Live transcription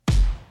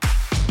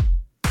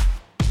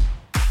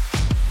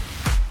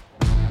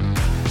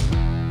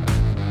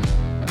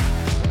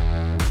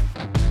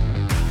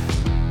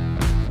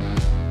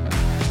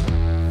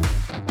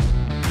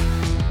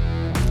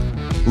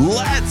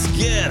Let's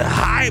get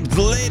hyped,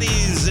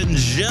 ladies and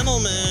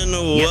gentlemen.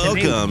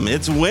 Welcome.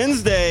 It's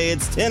Wednesday.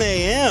 It's 10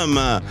 a.m.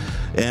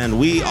 And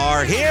we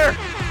are here.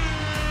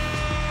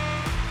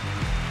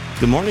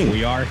 Good morning.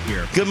 We are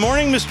here. Good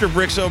morning, Mr.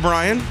 Bricks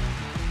O'Brien.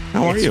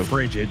 How are you? It's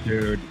frigid,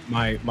 dude.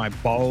 My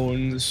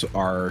bones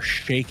are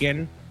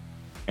shaking,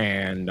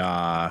 and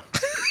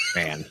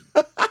man,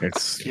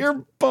 it's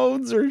Your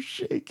bones are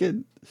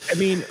shaking. I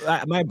mean,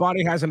 my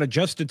body hasn't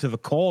adjusted to the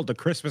cold, the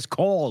Christmas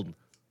cold,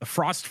 the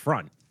frost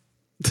front.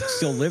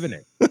 Still living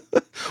it.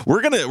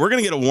 We're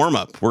gonna get a warm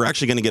up. We're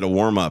actually gonna get a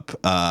warm up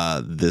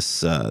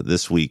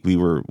this week. We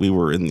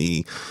were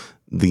in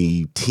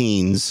the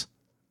teens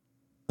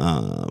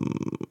the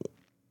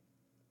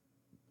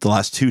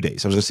last 2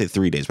 days. I was gonna say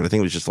 3 days, but I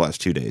think it was just the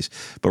last 2 days.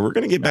 But we're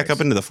gonna get back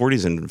up into the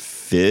 40s and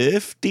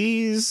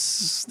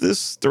 50s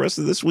the rest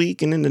of this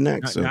week and into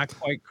next. Not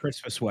quite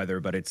Christmas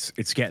weather, but it's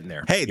getting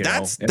there. Hey,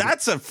 that's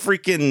a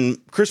freaking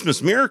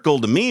Christmas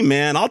miracle to me,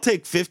 man. I'll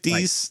take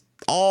 50s.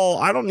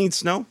 I don't need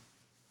snow.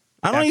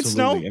 I don't need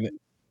snow. And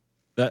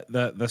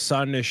the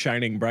sun is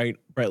shining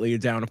brightly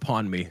down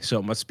upon me, so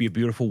it must be a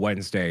beautiful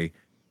Wednesday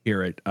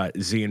here at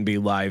Z&B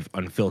Live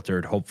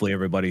Unfiltered. Hopefully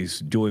everybody's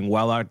doing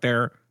well out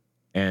there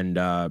and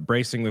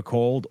bracing the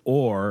cold,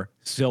 or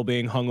still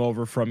being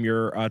hungover from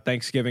your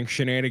Thanksgiving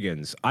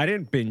shenanigans. I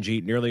didn't binge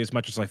eat nearly as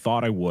much as I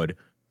thought I would,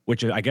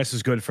 which I guess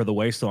is good for the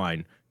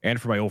waistline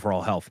and for my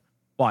overall health.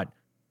 But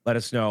let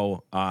us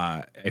know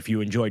if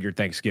you enjoyed your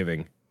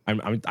Thanksgiving.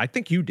 I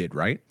think you did,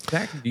 right,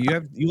 Zach?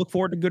 You look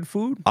forward to good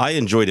food? I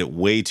enjoyed it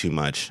way too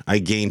much. I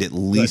gained at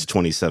least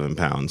 27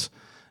 pounds.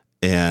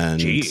 And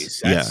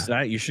jeez,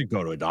 that you should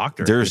go to a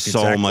doctor. There's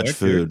so much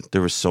food.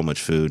 There was so much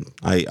food.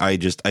 I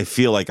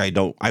feel like I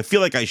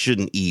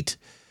shouldn't eat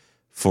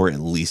for at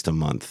least a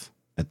month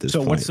at this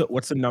point. So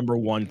what's the number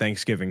one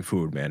Thanksgiving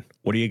food, man?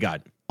 What do you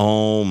got?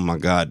 Oh my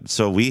God.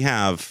 So we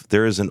all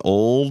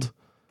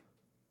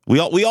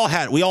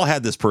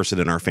had this person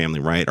in our family,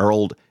 right? Our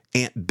old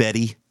Aunt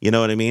Betty, you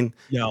know what I mean?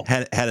 No.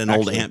 Had an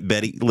old Aunt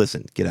Betty.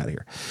 Listen, get out of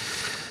here.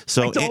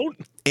 So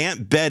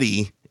Aunt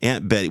Betty,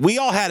 we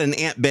all had an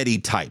Aunt Betty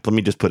type. Let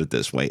me just put it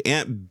this way.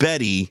 Aunt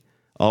Betty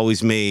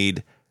always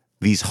made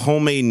these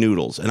homemade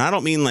noodles. And I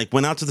don't mean like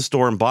went out to the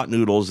store and bought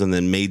noodles and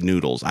then made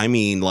noodles. I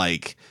mean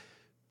like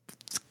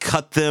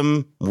cut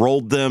them,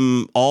 rolled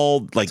them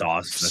all like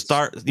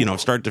start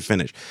to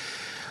finish.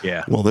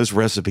 Yeah. Well, this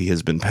recipe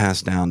has been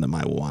passed down to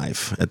my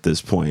wife at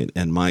this point,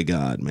 and my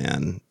God,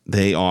 man,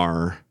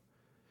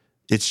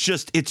 it's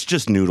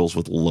just noodles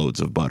with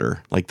loads of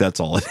butter. Like that's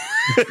all it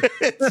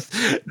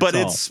is. But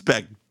it's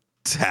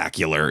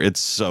spectacular. It's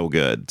so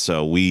good.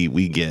 So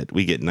we get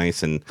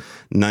nice and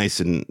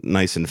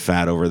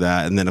fat over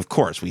that. And then of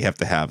course we have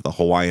to have the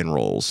Hawaiian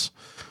rolls.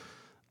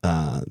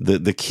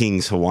 The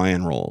King's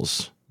Hawaiian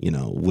rolls,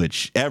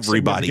 which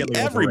everybody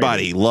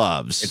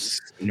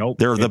loves.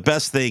 They're the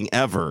best thing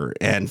ever.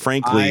 And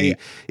frankly,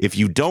 if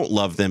you don't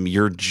love them,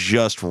 you're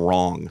just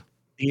wrong.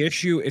 The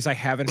issue is I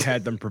haven't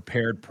had them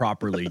prepared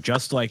properly.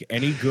 Just like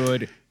any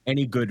good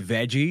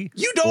veggie.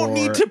 You don't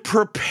need to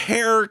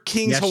prepare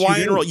King's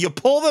Hawaiian roll. You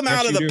pull them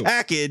out of the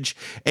package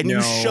and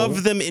you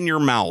shove them in your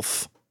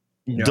mouth.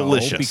 No,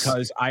 delicious.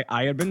 Because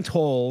I have been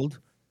told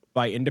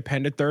by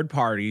independent third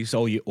parties,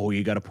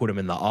 you got to put them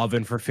in the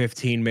oven for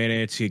 15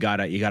 minutes. You got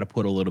to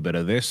put a little bit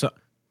of this.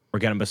 We're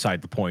getting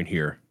beside the point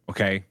here,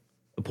 okay?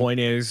 The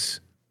point is,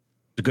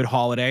 it's a good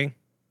holiday.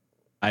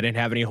 I didn't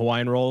have any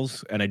Hawaiian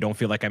rolls, and I don't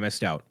feel like I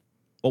missed out.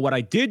 But what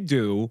I did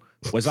do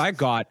was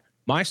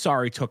my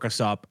sorry took us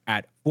up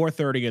at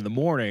 4:30 in the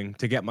morning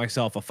to get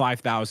myself a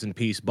 5,000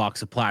 piece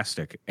box of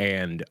plastic.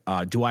 And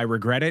do I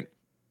regret it?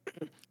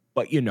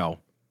 But I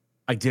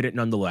did it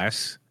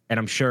nonetheless. And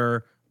I'm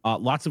sure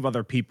lots of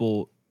other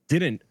people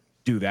didn't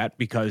do that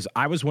because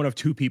I was one of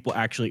two people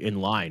actually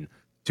in line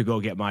to go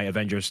get my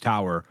Avengers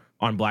Tower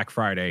on Black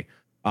Friday,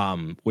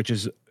 which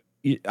is,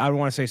 I don't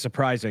want to say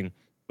surprising,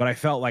 but I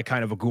felt like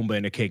kind of a Goomba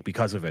in a cake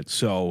because of it.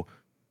 So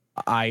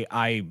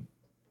I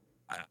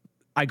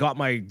got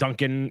my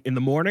Dunkin' in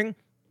the morning.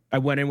 I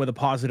went in with a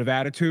positive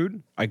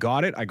attitude. I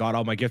got it. I got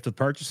all my gifted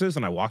purchases,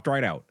 and I walked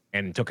right out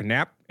and took a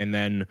nap, and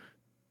then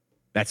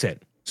that's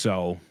it.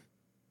 So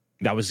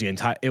that was the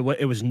entire. It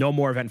was no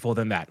more eventful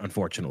than that,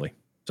 unfortunately.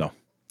 So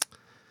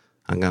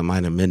I got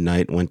mine at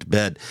midnight and went to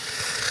bed.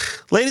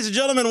 Ladies and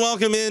gentlemen,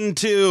 welcome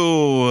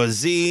into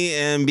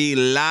Z&B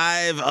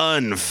Live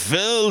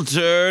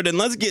Unfiltered. And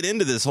let's get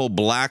into this whole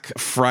Black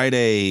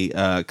Friday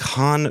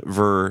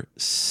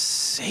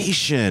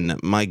conversation.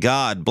 My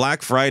God,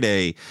 Black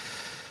Friday,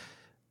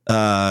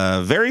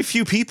 very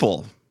few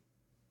people,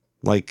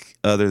 like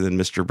other than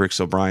Mr.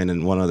 Bricks O'Brien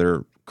and one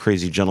other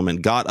crazy gentleman,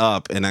 got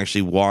up and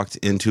actually walked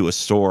into a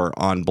store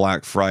on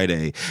Black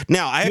Friday.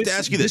 Now, I have to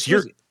ask you this.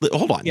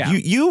 Hold on. Yeah.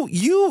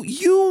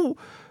 You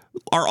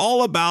are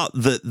all about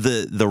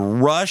the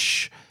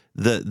rush,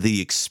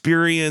 the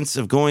experience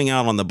of going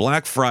out on the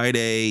Black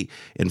Friday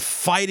and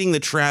fighting the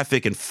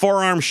traffic and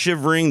forearm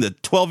shivering the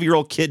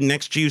 12-year-old kid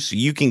next to you so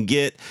you can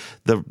get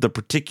the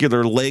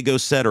particular Lego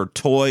set or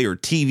toy or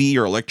TV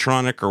or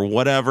electronic or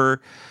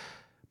whatever.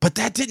 But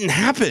that didn't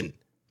happen.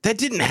 That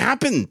didn't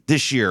happen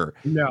this year.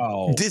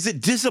 No. Does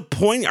it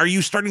disappoint? Are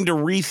you starting to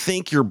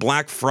rethink your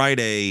Black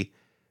Friday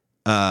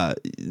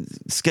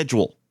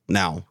schedule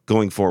now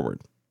going forward?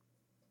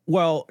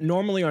 Well,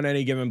 normally on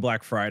any given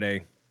Black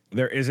Friday,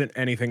 there isn't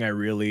anything I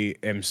really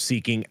am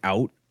seeking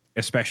out,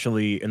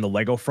 especially in the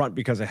Lego front,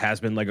 because it has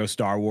been Lego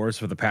Star Wars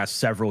for the past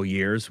several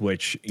years,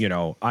 which,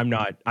 I'm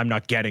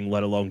not getting,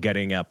 let alone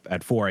getting up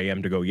at 4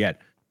 a.m. to go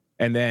yet.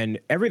 And then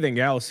everything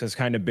else has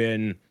kind of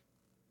been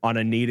on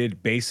a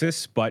needed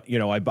basis. But,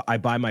 I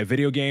buy my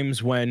video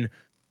games when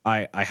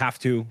I have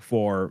to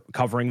for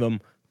covering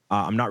them.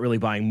 I'm not really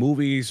buying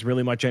movies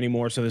really much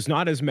anymore. So there's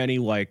not as many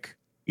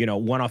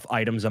one-off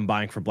items I'm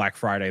buying for Black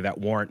Friday that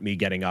warrant me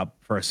getting up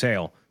for a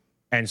sale.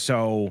 And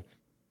so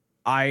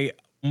I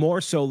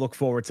more so look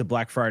forward to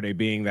Black Friday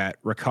being that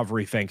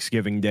recovery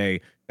Thanksgiving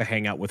day to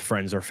hang out with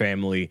friends or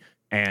family.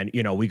 And,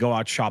 we go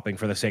out shopping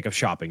for the sake of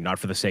shopping, not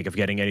for the sake of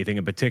getting anything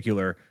in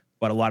particular.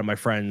 But a lot of my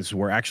friends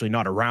were actually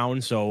not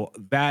around. So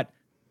that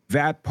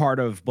part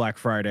of Black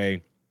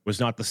Friday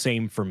was not the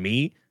same for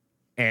me.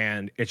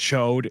 And it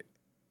showed.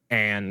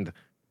 And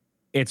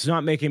it's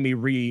not making me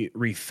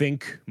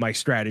rethink my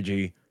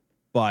strategy.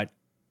 But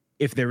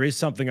if there is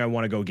something I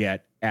want to go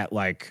get at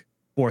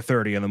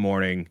 4:30 in the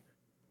morning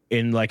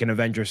in an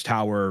Avengers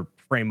Tower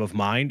frame of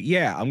mind,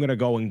 yeah, I'm going to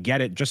go and get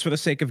it just for the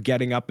sake of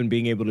getting up and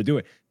being able to do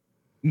it.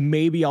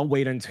 Maybe I'll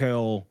wait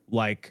until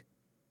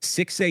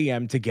 6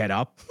 a.m. to get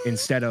up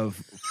instead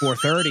of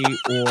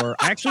 4:30, or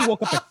I actually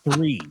woke up at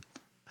 3.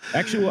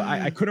 Actually,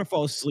 I couldn't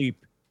fall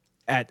asleep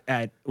at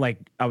I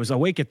was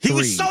awake at 3. He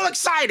was so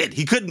excited.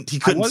 He couldn't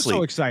sleep. I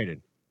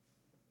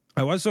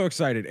was so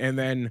excited. And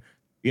then,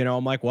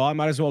 I'm like, well, I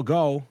might as well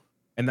go.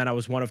 And then I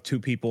was one of 2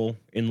 people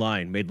in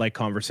line, made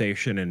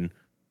conversation and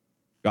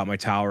got my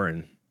tower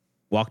and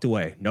walked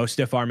away. No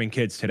stiff arming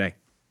kids today.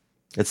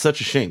 It's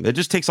such a shame.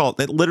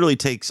 It literally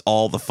takes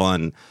all the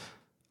fun,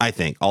 I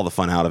think, all the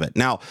fun out of it.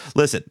 Now,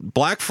 listen,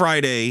 Black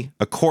Friday,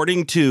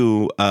 according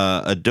to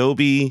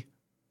Adobe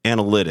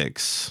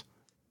Analytics,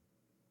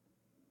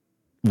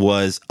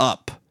 was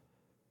up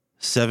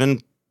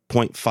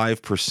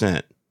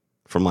 7.5%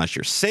 from last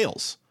year.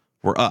 Sales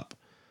were up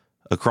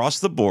across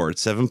the board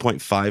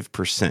 7.5%.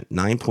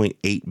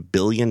 $9.8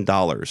 billion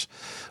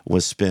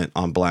was spent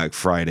on Black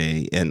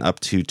Friday, and up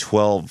to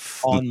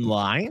 12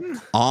 online,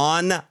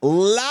 and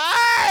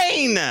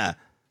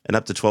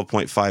up to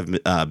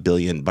 12.5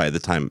 billion by the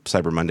time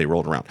Cyber Monday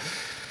rolled around.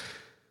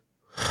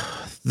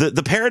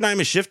 The paradigm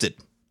has shifted.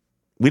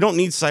 We don't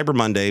need Cyber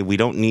Monday. We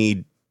don't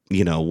need,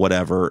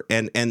 whatever.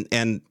 And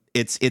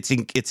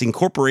it's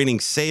incorporating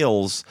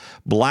sales,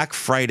 Black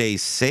Friday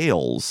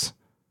sales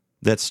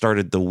that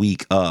started the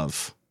week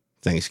of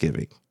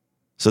Thanksgiving.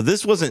 So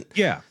this wasn't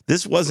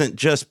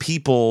just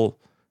people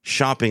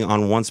shopping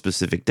on one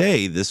specific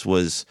day. This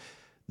was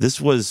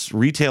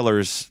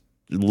retailers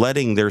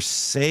letting their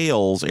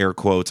sales, air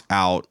quotes,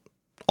 out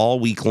all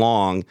week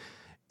long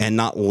and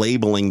not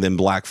labeling them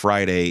Black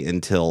Friday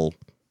until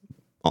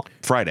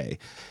Friday.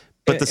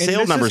 But the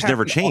sale numbers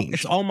never changed.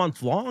 It's all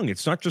month long.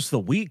 It's not just the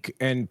week.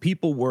 And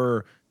people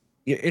were,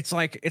 it's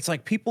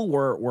like people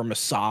were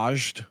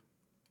massaged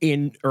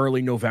in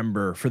early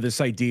November for this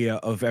idea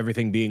of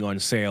everything being on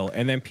sale.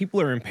 And then people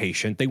are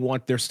impatient. They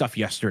want their stuff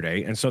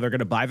yesterday. And so they're going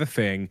to buy the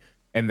thing.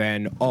 And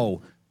then,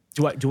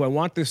 do I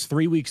want this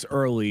 3 weeks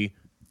early,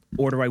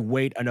 or do I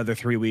wait another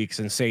 3 weeks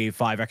and save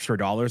 $5 extra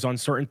on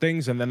certain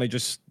things? And then they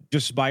just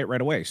buy it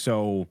right away.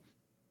 So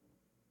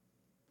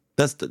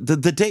that's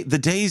the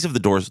days of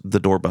the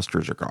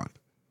doorbusters are gone.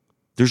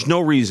 There's no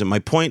reason. My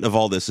point of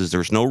all this is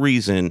there's no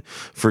reason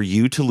for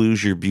you to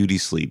lose your beauty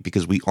sleep,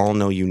 because we all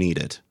know you need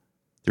it.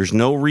 There's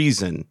no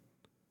reason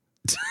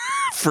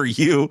for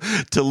you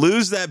to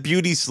lose that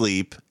beauty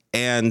sleep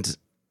and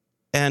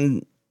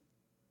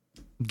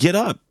get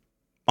up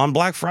on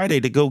Black Friday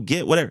to go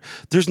get whatever.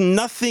 There's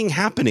nothing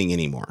happening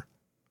anymore.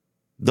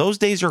 Those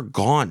days are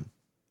gone.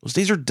 Those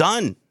days are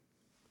done.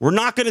 We're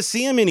not going to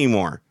see them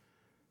anymore.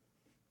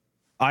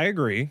 I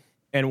agree.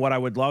 And what I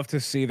would love to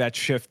see that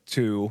shift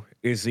to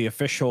is the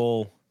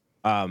official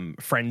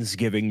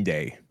Friendsgiving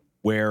Day,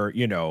 where,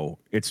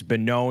 it's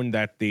been known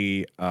that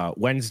the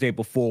Wednesday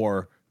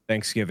before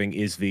Thanksgiving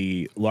is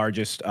the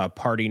largest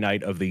party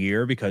night of the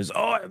year, because,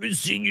 I haven't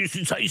seen you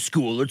since high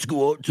school. Let's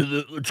go out to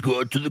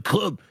the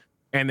club.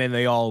 And then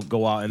they all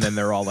go out, and then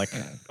they're all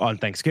on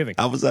Thanksgiving.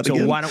 How was that so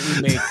again? Why don't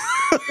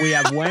we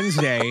have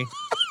Wednesday,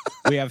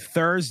 we have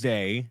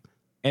Thursday,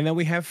 and then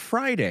we have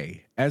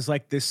Friday as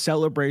this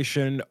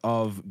celebration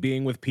of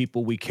being with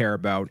people we care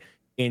about,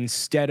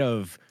 instead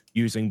of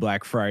using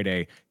Black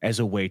Friday as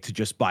a way to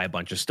just buy a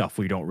bunch of stuff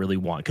we don't really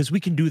want, because we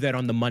can do that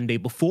on the Monday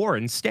before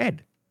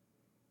instead.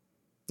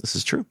 This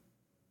is true.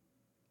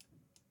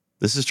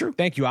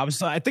 Thank you.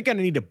 I think I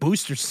need a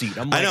booster seat.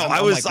 I know.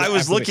 I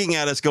was looking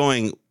at us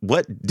going,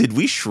 what did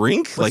we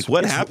shrink?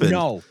 What happened?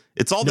 No,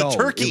 it's all the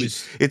turkey.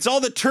 It's all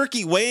the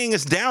turkey weighing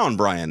us down,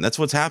 Brian. That's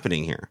what's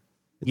happening here.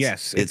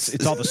 Yes,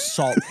 it's all the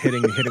salt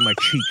hitting my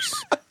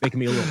cheeks, making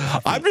me a little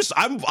puffy.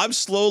 I'm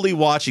slowly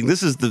watching.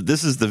 This is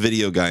the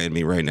video guy in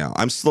me right now.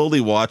 I'm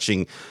slowly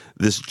watching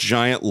this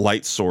giant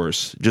light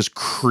source just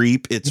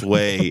creep its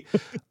way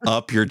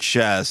up your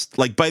chest.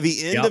 Like by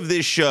the end of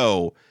this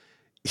show,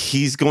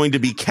 he's going to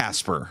be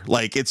Casper.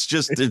 Like it's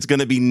going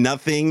to be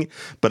nothing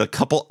but a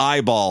couple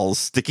eyeballs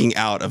sticking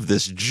out of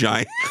this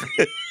giant.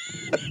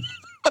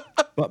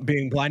 But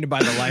being blinded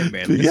by the light,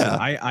 man. Listen,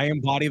 I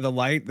embody the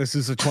light. This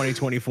is a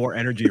 2024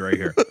 energy right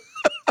here.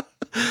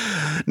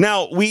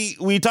 Now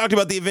we talked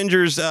about the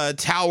Avengers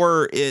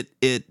Tower. It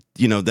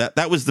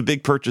that was the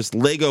big purchase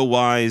Lego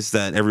wise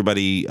that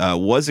everybody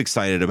was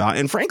excited about.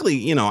 And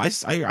frankly, I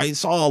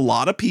saw a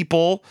lot of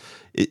people.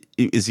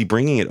 Is he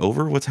bringing it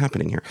over? What's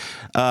happening here?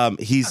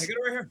 He's I get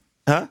it right here.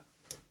 Huh?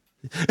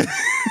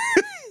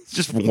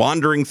 Just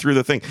wandering through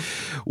the thing.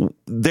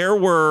 There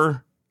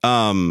were.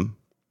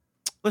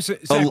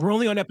 Listen, Zach, we're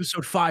only on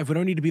episode 5. We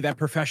don't need to be that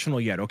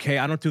professional yet, okay?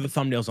 I don't do the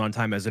thumbnails on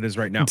time as it is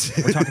right now.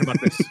 We're talking about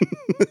this.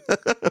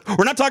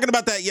 We're not talking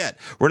about that yet.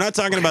 We're not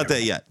talking about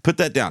that yet. Put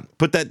that down.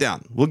 Put that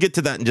down. We'll get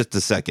to that in just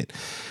a second.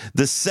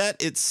 The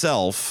set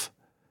itself,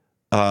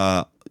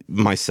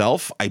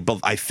 myself,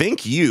 I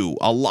think you,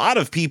 a lot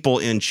of people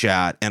in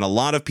chat, and a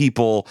lot of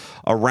people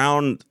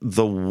around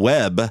the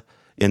web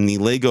in the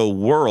Lego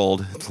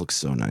world, it looks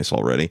so nice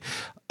already,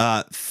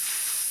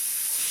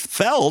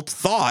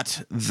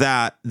 thought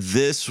that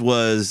this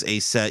was a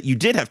set you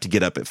did have to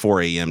get up at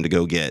 4 a.m. to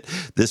go get.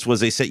 This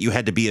was a set you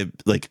had to be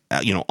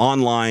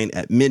online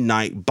at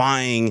midnight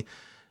buying.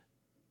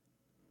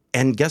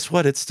 And guess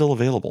what? It's still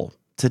available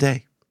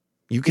today.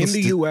 You can in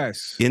the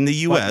U.S. In the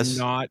U.S.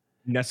 But not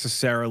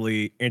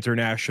necessarily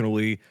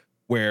internationally,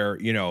 where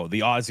the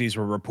Aussies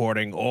were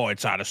reporting, "Oh,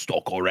 it's out of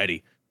stock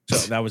already." So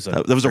that was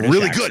a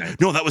really good.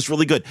 No, that was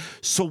really good.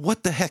 So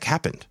what the heck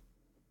happened?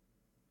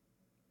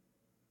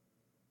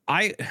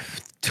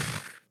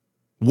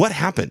 What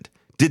happened?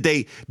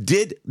 Did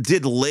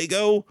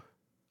Lego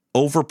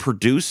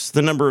overproduce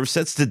the number of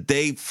sets? Did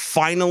they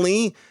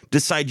finally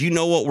decide,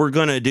 what we're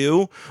going to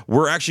do?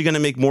 We're actually going to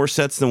make more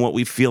sets than what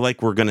we feel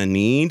like we're going to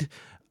need.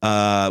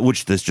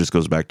 Which this just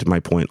goes back to my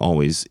point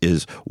always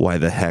is, why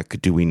the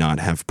heck do we not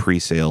have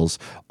pre-sales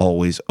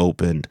always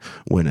opened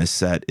when a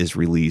set is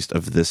released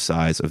of this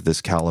size, of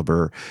this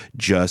caliber?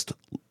 Just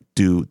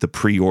do the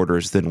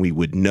pre-orders, then we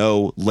would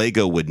know,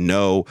 Lego would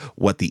know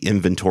what the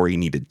inventory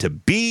needed to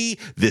be.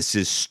 This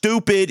is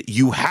stupid.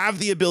 You have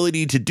the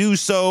ability to do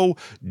so.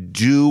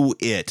 Do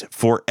it.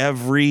 For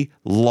every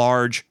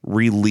large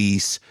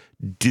release,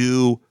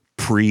 do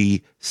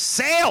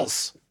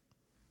pre-sales.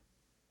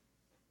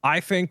 I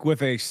think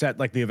with a set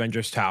like the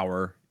Avengers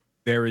Tower,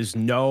 there is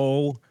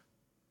no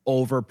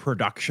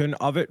overproduction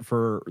of it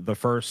for the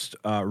first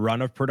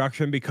run of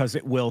production, because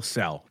it will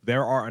sell.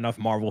 There are enough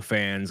Marvel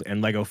fans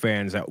and Lego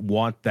fans that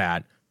want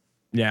that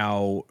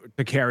now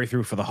to carry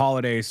through for the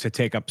holidays, to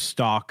take up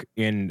stock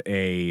in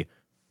a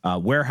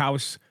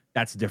warehouse.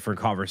 That's a different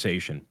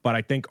conversation. But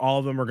I think all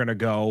of them are going to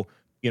go.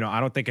 I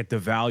don't think it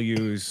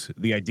devalues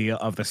the idea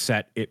of the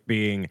set, it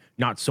being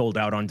not sold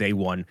out on day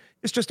one.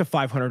 It's just a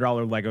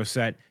 $500 Lego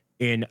set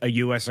in a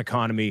U.S.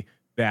 economy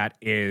that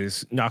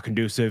is not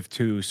conducive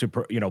to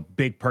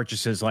big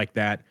purchases like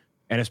that,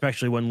 and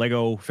especially when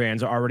Lego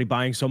fans are already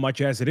buying so much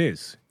as it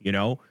is.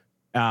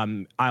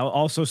 I'll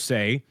also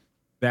say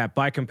that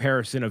by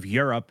comparison of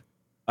Europe,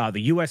 the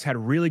U.S. had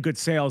really good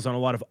sales on a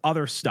lot of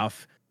other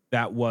stuff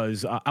that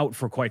was out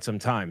for quite some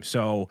time.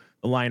 So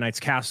the Lion Knight's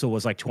Castle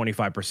was like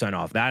 25%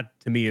 off. That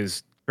to me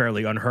is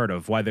fairly unheard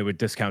of. Why they would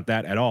discount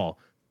that at all?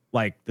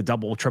 Like the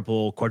double,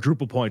 triple,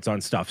 quadruple points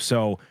on stuff.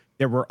 So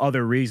there were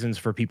other reasons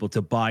for people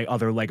to buy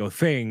other Lego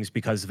things,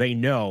 because they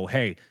know,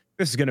 hey,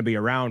 this is going to be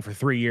around for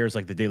 3 years,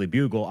 like the Daily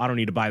Bugle. I don't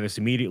need to buy this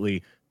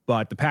immediately.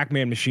 But the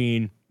Pac-Man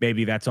machine,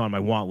 maybe that's on my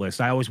want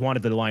list. I always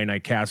wanted the Lion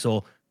Knight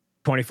Castle,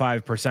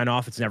 25%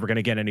 off. It's never going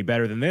to get any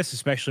better than this,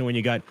 especially when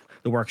you got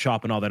the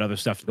workshop and all that other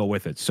stuff to go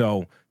with it.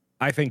 So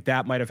I think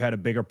that might have had a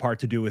bigger part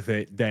to do with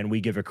it than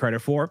we give it credit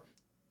for.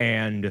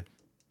 And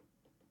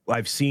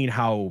I've seen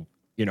how,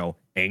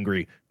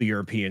 angry the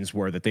Europeans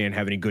were that they didn't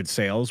have any good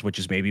sales, which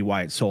is maybe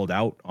why it sold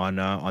out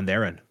on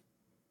their end.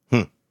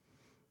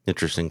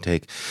 Interesting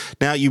take.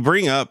 Now you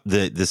bring up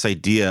this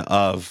idea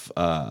of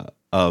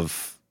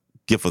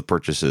gift with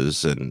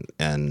purchases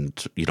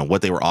and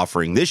what they were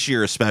offering this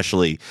year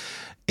especially,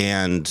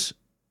 and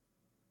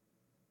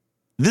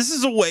this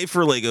is a way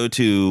for Lego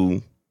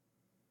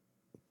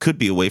could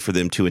be a way for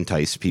them to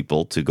entice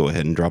people to go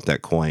ahead and drop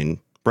that coin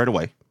right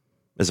away,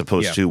 as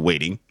opposed to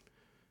waiting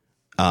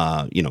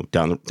down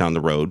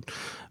the road.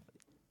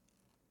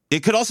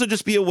 It could also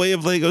just be a way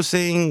of Lego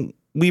saying,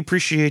 we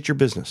appreciate your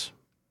business,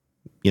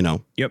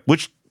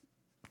 which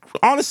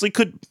honestly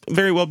could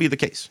very well be the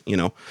case,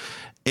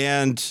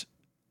 and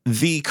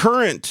the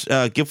current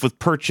gift with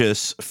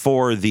purchase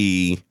for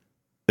the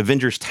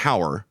Avengers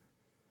Tower,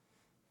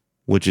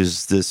 which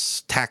is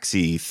this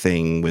taxi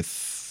thing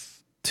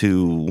with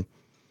two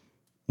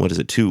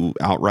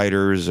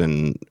Outriders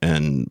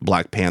and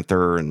Black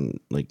Panther, and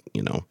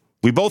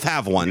we both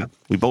have one. Yeah.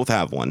 We both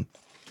have one.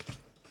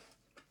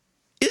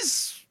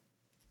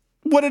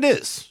 what it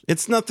is.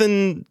 It's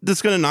nothing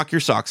that's going to knock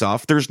your socks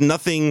off. There's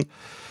nothing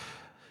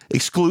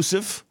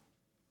exclusive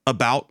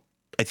about,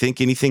 I think,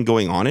 anything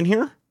going on in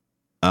here.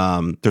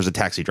 There's a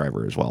taxi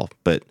driver as well,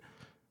 but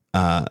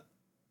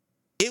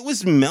it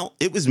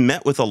was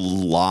met with a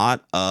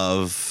lot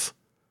of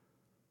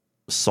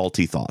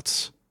salty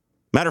thoughts.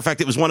 Matter of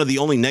fact, it was one of the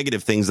only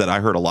negative things that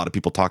I heard a lot of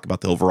people talk about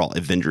the overall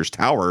Avengers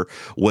Tower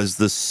was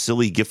the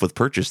silly gift with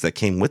purchase that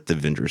came with the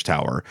Avengers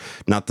Tower.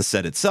 Not the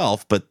set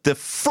itself, but the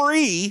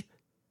free,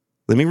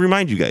 let me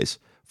remind you guys,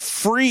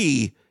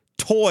 free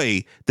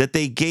toy that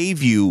they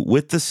gave you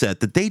with the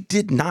set that they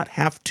did not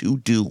have to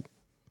do.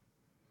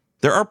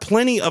 There are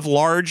plenty of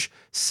large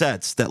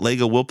sets that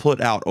Lego will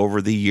put out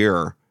over the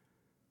year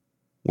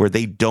where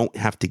they don't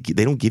have to,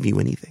 they don't give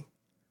you anything.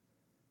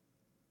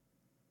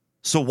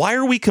 So why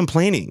are we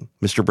complaining,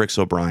 Mr. Bricks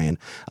O'Brien,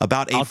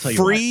 about a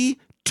free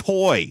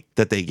toy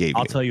that they gave you?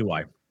 I'll tell you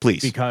why.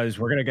 Please. Because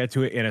we're going to get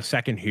to it in a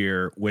second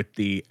here with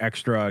the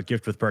extra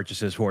gift with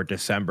purchases for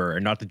December.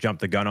 And not to jump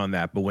the gun on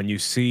that, but when you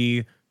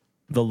see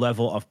the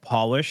level of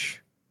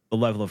polish, the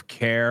level of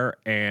care,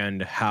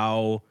 and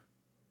how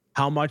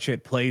much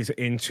it plays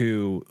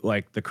into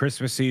like the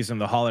Christmas season,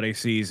 the holiday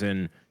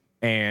season,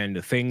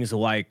 and things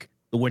like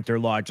the Winter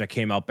Lodge that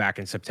came out back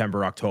in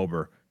September,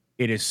 October.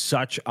 It is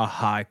such a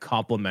high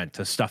compliment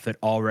to stuff that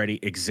already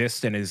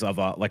exists and is of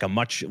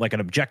an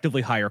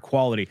objectively higher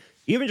quality.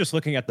 Even just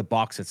looking at the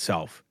box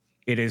itself,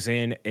 it is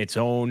in its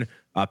own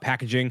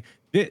packaging.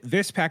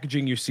 This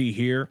packaging you see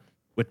here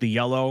with the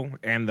yellow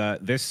and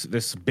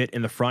this bit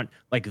in the front,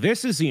 like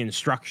this is the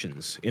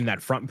instructions in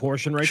that front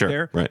portion right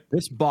there. Right.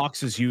 This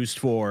box is used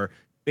for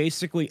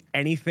basically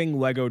anything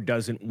Lego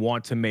doesn't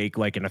want to make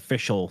like an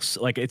official,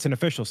 like it's an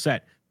official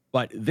set,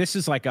 but this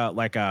is like a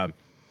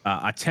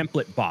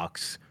template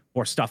box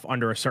or stuff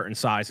under a certain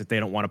size that they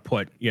don't want to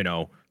put,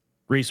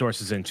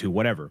 resources into,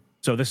 whatever.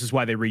 So this is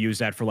why they reuse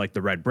that for like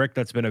the red brick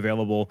that's been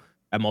available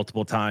at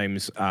multiple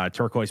times,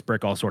 turquoise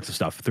brick, all sorts of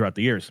stuff throughout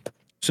the years.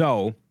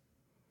 So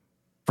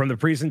from the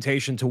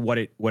presentation to what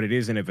it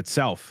is in of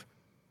itself,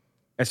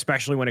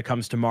 especially when it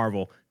comes to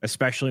Marvel,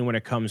 especially when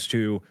it comes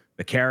to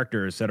the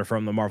characters that are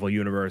from the Marvel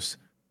universe,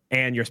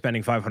 and you're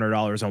spending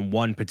 $500 on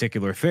one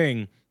particular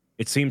thing,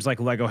 it seems like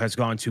Lego has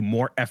gone to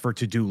more effort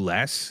to do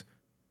less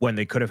when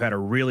they could have had a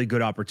really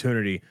good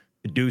opportunity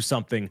to do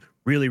something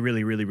really,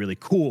 really, really, really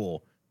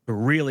cool to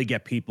really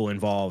get people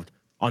involved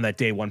on that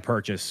day one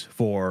purchase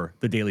for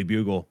the Daily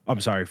Bugle. I'm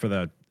sorry, for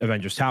the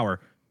Avengers Tower.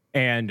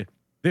 And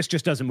this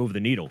just doesn't move the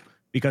needle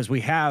because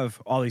we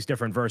have all these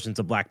different versions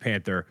of Black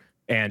Panther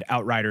and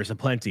Outriders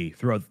aplenty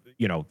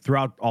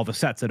throughout all the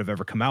sets that have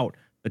ever come out.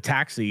 The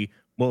taxi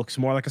looks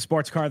more like a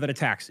sports car than a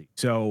taxi.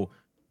 So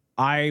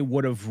I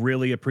would have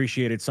really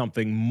appreciated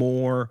something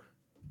more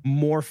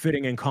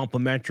fitting and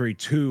complementary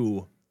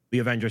to the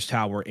Avengers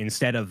Tower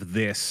instead of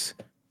this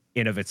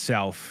in of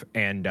itself.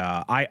 And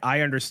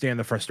I understand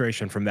the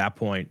frustration from that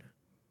point.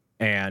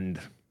 And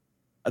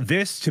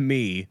this, to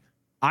me,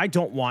 I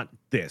don't want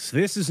this.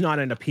 This is not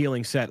an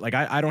appealing set. Like,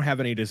 I don't have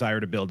any desire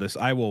to build this.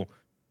 I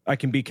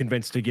can be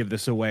convinced to give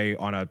this away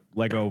on a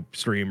Lego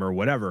stream or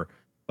whatever.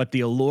 But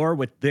the allure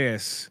with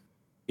this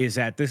is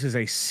that this is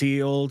a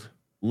sealed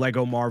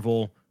Lego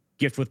Marvel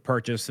gift with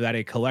purchase that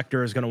a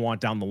collector is going to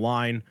want down the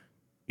line.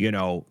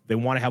 They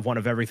want to have one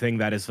of everything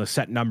that is the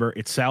set number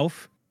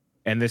itself.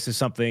 And this is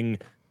something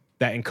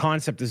that in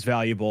concept is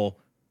valuable,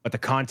 but the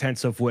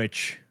contents of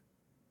which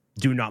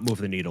do not move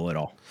the needle at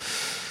all.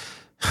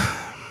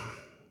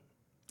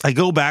 I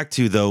go back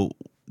to, though,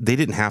 they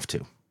didn't have to.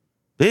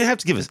 They didn't have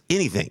to give us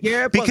anything.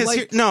 Yeah, because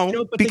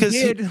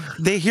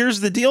here's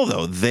the deal,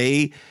 though.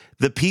 The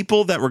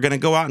people that were going to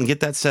go out and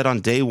get that set on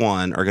day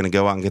one are going to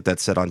go out and get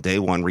that set on day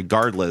one,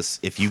 regardless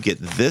if you get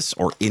this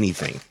or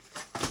anything.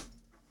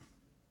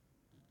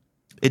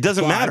 It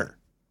doesn't matter.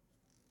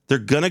 They're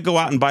going to go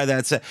out and buy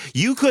that set.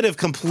 You could have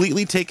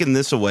completely taken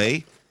this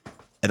away,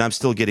 and I'm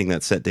still getting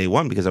that set day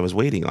one because I was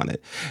waiting on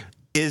it.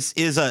 Is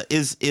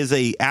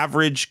a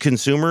average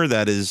consumer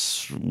that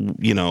is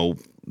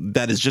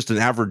just an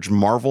average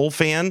Marvel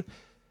fan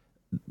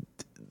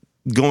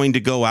going to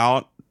go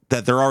out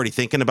that they're already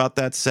thinking about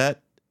that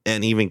set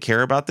and even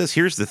care about this?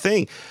 Here's the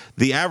thing.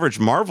 The average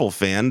Marvel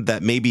fan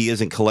that maybe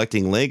isn't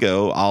collecting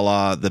Lego, a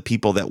la the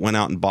people that went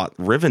out and bought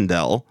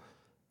Rivendell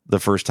the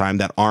first time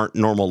that aren't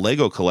normal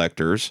Lego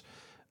collectors,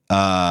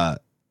 they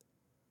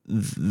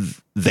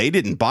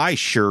didn't buy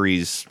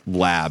Shuri's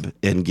Lab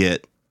and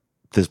get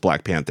this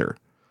Black Panther.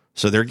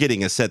 So they're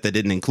getting a set that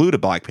didn't include a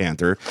Black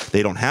Panther.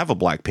 They don't have a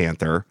Black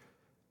Panther.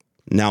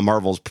 Now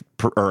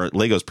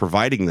Lego's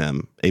providing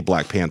them a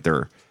Black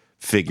Panther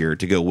figure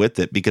to go with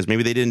it because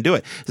maybe they didn't do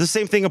it. The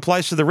same thing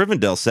applies to the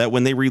Rivendell set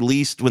when they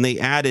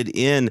added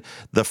in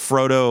the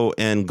Frodo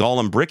and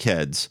Gollum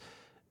brickheads.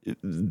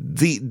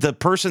 The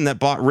person that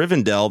bought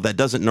Rivendell that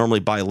doesn't normally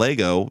buy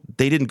Lego,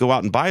 they didn't go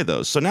out and buy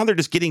those. So now they're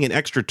just getting an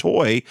extra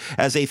toy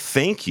as a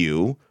thank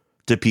you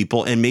to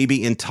people and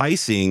maybe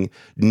enticing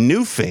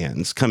new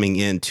fans coming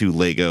into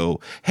Lego.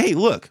 Hey,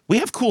 look, we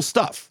have cool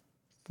stuff.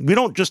 We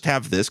don't just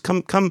have this.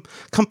 Come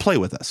play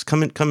with us.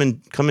 Come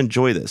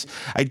enjoy this.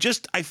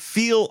 I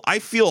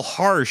feel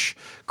harsh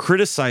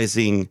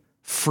criticizing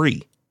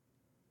free.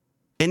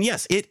 And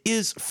yes, it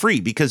is free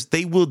because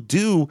they will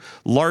do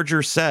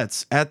larger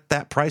sets at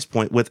that price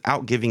point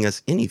without giving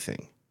us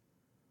anything.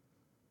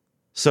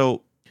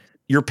 So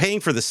you're paying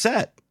for the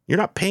set. You're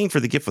not paying for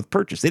the gift with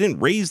purchase. They didn't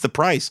raise the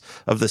price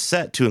of the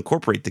set to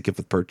incorporate the gift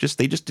with purchase.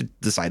 They just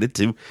decided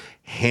to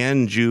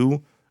hand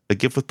you a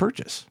gift with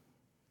purchase.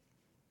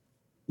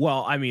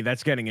 Well, I mean,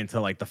 that's getting into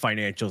like the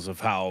financials of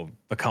how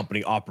the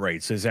company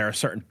operates. Is there a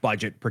certain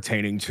budget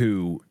pertaining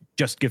to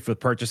just gift with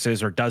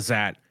purchases, or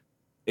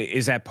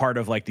is that part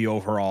of like the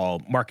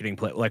overall marketing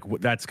play? Like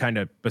that's kind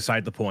of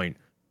beside the point.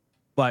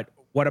 But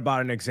what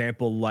about an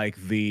example like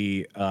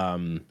the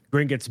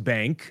Gringotts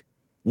Bank,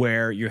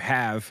 where you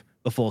have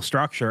the full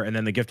structure and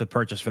then the gift with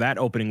purchase for that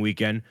opening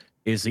weekend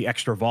is the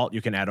extra vault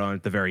you can add on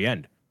at the very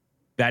end?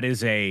 That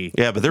is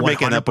but they're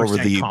making up over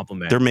the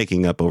compliment. They're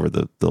making up over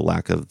the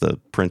lack of the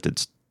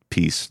printed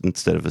piece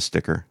instead of a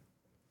sticker.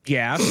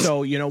 Yeah,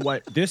 so you know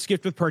what this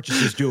gift with purchase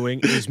is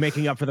doing is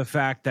making up for the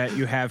fact that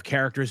you have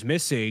characters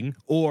missing,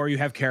 or you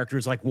have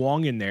characters like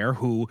Wong in there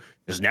who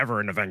is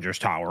never in Avengers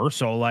Tower.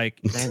 So like,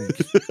 man,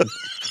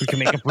 we can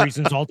make up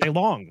reasons all day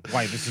long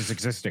why this is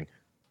existing.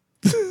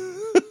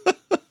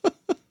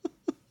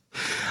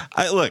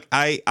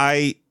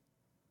 I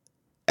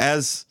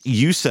as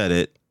you said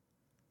it,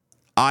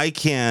 I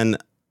can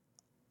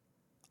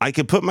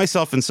put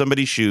myself in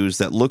somebody's shoes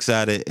that looks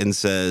at it and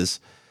says,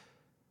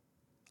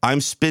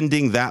 I'm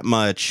spending that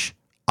much.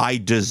 I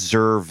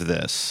deserve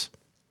this.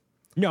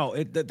 No,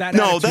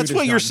 that's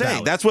what you're saying.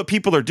 Valid. That's what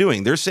people are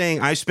doing. They're saying,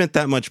 I spent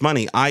that much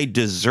money. I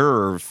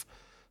deserve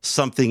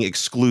something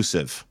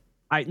exclusive.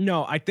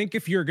 I think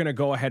if you're going to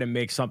go ahead and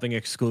make something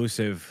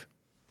exclusive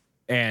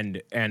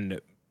and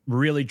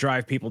really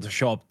drive people to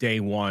show up day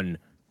one,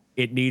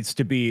 it needs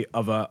to be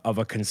of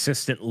a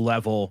consistent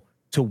level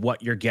to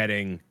what you're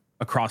getting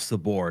across the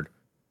board.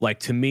 Like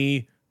to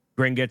me,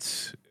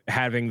 Gringotts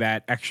having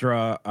that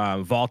extra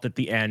vault at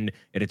the end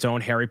and its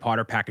own Harry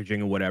Potter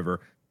packaging or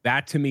whatever,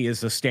 that to me is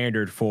the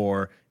standard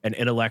for an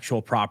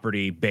intellectual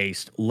property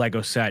based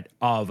Lego set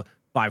of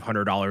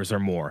 $500 or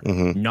more.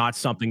 Mm-hmm. Not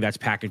something that's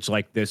packaged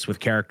like this with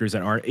characters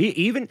that aren't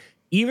even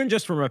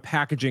just from a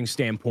packaging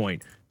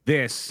standpoint.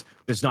 This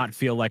does not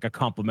feel like a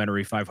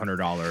complimentary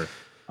 $500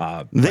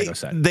 Lego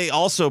set. They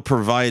also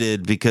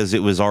provided, because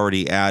it was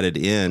already added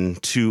in,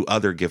 2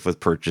 other gift with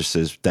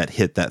purchases that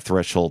hit that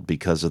threshold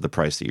because of the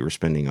price that you were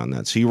spending on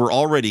that. So you were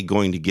already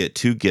going to get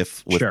 2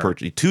 gift with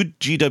purchase, 2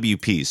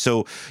 GWPs.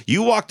 So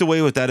you walked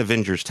away with that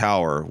Avengers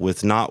Tower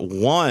with not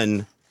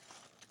 1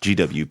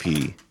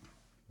 GWP,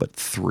 but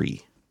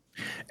 3.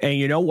 And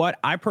you know what?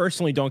 I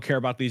personally don't care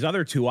about these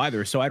other 2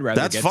 either, so I'd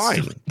rather That's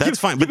fine.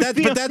 But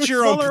that's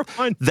your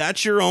own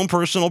that's your own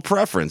personal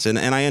preference, and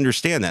I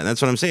understand that. And that's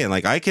what I'm saying.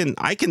 Like I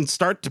can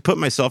start to put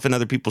myself in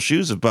other people's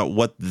shoes about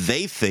what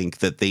they think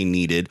that they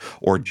needed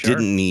or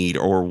didn't need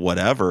or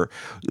whatever.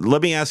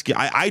 Let me ask you.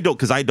 I don't,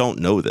 because I don't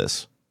know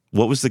this.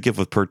 What was the gift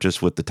with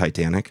purchase with the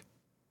Titanic?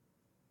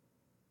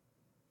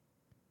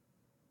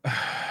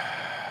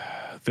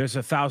 There's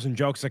 1,000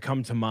 jokes that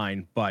come to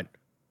mind, but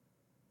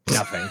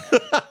nothing.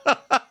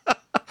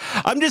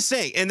 I'm just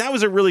saying, and that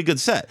was a really good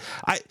set.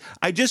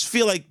 I just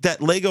feel like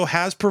that Lego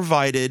has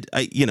provided,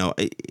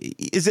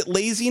 is it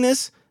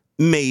laziness?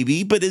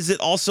 Maybe, but is it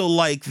also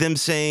like them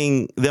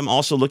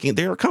also looking at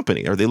their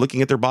company? Are they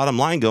looking at their bottom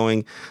line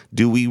going,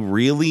 do we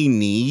really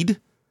need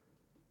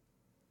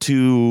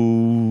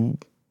to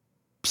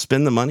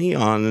spend the money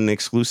on an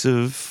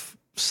exclusive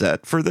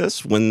set for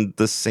this when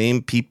the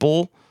same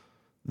people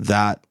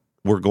that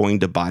were going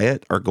to buy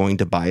it are going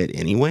to buy it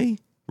anyway,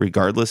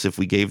 regardless if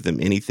we gave them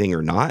anything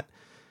or not?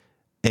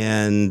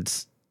 And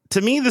to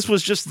me, this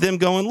was just them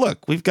going,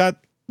 look, we've got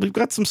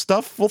some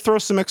stuff. We'll throw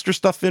some extra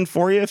stuff in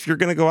for you. If you're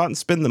going to go out and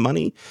spend the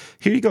money,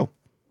 here you go.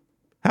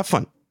 Have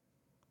fun.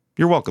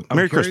 You're welcome.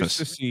 Merry Christmas.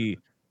 To see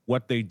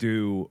what they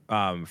do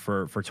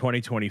for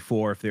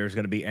 2024, if there's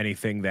going to be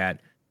anything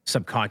that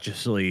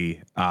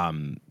subconsciously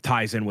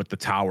ties in with the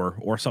tower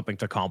or something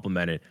to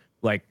complement it.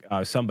 Like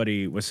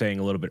somebody was saying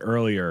a little bit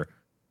earlier,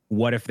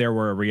 what if there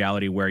were a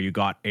reality where you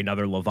got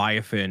another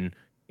Leviathan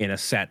in a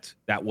set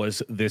that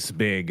was this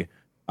big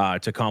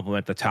to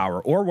complement the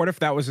tower? Or what if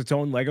that was its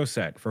own Lego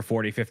set for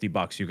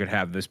 $40-$50? You could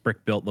have this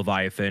brick-built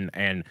Leviathan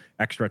and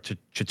extra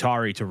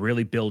Chitauri to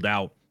really build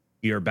out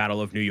your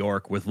Battle of New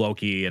York with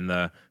Loki and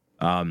the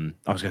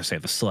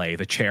the sleigh,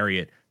 the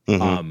chariot,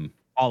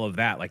 all of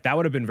that. Like that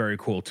would have been very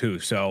cool too.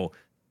 So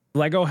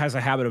Lego has a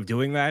habit of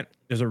doing that.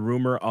 There's a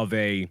rumor of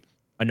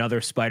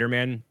another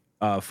Spider-Man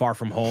Far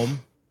From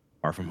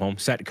Home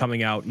set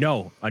coming out.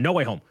 No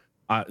Way Home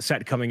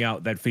set coming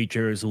out that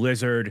features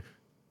Lizard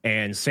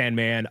and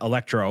Sandman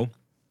Electro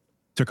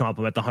to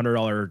complement the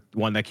 $100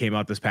 one that came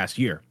out this past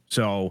year.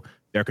 So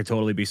there could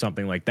totally be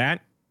something like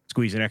that.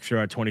 Squeeze an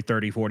extra 20,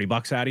 30,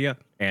 $40 out of you.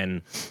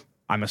 And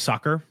I'm a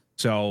sucker,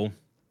 so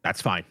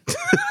that's fine.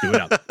 Do it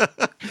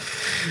up.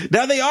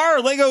 Now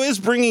Lego is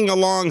bringing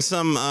along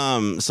some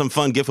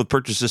fun gift with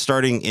purchases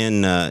starting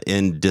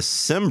in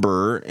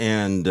December,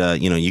 and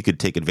you could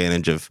take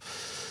advantage of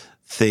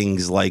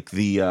things like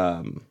the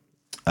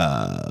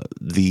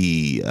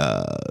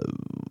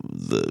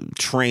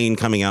train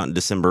coming out in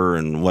December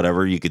and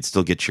whatever. You could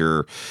still get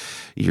your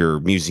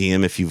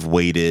museum if you've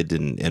waited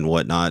and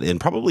whatnot, and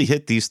probably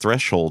hit these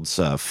thresholds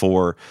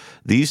for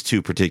these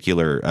two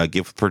particular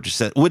gift purchase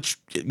set, which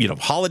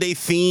holiday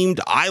themed.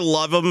 I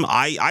love them.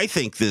 I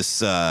think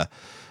this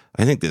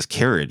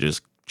carriage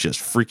is just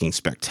freaking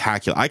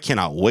spectacular. I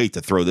cannot wait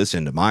to throw this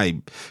into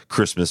my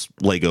Christmas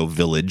Lego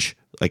village.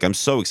 Like, I'm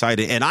so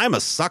excited, and I'm a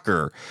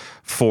sucker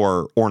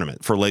for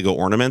Lego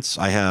ornaments.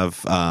 I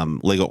have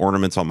Lego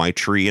ornaments on my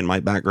tree in my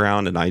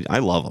background, and I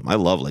love them. I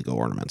love Lego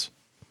ornaments.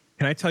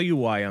 Can I tell you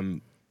why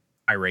I'm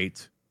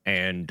irate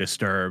and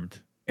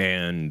disturbed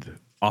and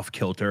off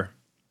kilter?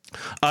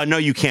 No,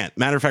 you can't.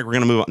 Matter of fact, we're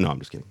going to move on. No, I'm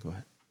just kidding. Go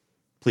ahead.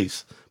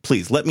 Please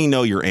let me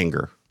know your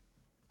anger.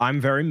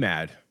 I'm very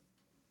mad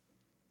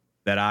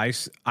that I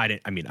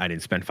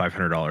didn't spend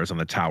 $500 on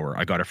the tower.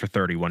 I got it for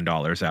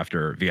 $31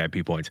 after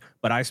VIP points,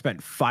 but I spent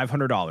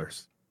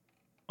 $500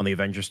 on the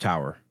Avengers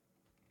Tower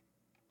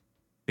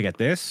to get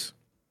this.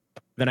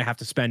 Then I have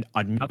to spend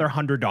another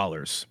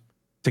 $100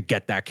 to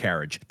get that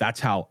carriage.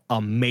 That's how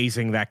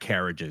amazing that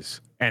carriage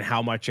is and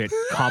how much it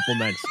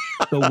complements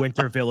the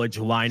Winter Village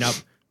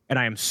lineup. And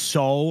I am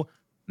so,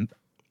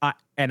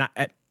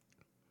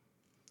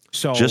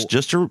 so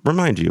just to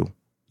remind you,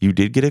 you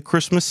did get a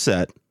Christmas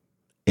set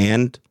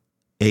and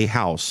a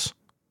house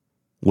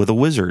with a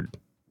wizard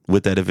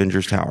with that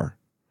Avengers Tower.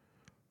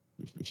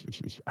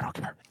 I don't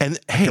care. And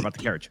I care about the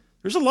carriage.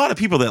 There's a lot of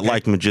people that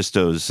like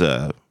Magisto's.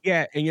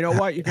 Yeah, and you know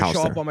what? You can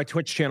show up on my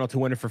Twitch channel to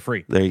win it for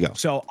free. There you go.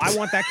 So I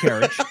want that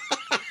carriage,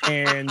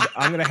 and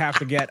I'm gonna have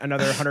to get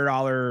another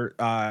 $100.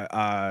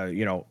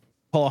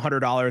 Pull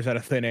 $100 out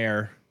of thin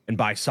air and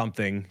buy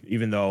something.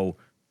 Even though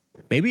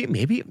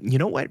maybe you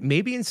know what?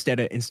 Maybe instead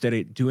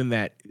of doing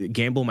that,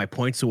 gamble my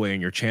points away on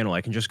your channel,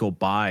 I can just go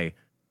buy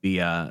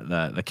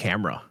the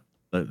camera,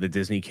 the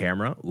Disney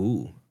camera.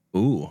 Ooh.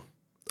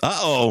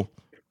 Uh-oh.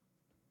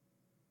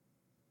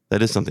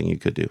 That is something you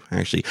could do,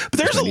 actually. But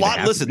there's a lot.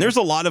 Listen, there's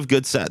a lot of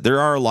good sets. There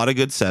are a lot of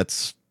good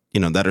sets,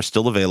 that are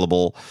still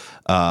available.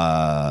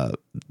 That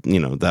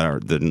are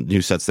the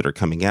new sets that are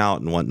coming out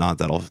and whatnot.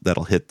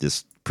 That'll hit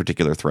this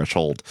particular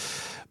threshold.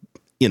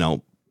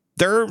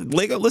 They're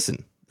Lego.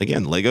 Listen,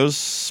 again, Lego's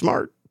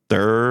smart.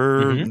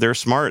 They're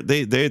smart.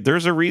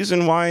 There's a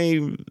reason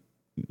why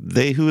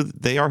they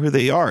are who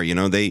they are.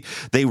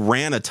 They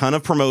ran a ton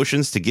of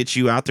promotions to get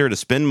you out there to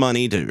spend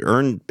money to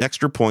earn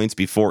extra points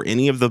before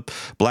any of the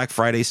Black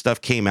Friday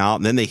stuff came out,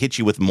 and then they hit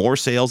you with more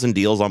sales and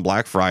deals on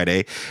Black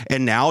Friday.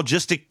 And now,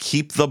 just to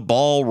keep the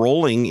ball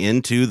rolling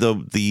into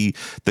the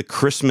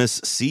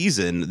Christmas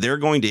season, they're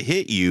going to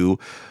hit you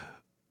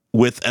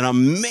with an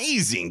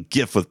amazing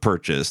gift with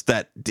purchase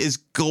that is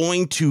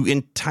going to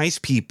entice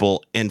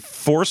people and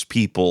force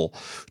people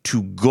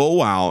to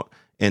go out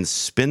and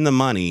spend the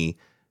money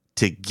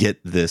to get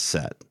this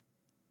set.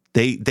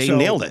 They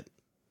nailed it.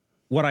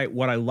 What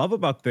I love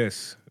about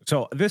this,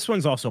 so this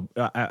one's also,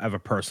 I have a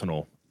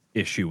personal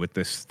issue with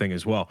this thing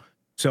as well.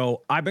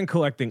 So I've been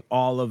collecting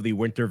all of the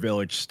Winter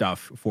Village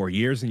stuff for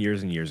years and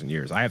years and years and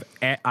years. I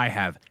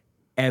have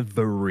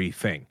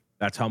everything.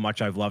 That's how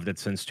much I've loved it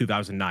since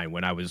 2009,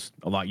 when I was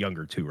a lot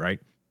younger too, right?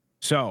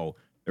 So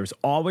there's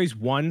always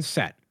one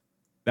set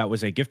that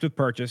was a gift with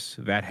purchase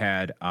that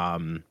had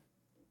gotten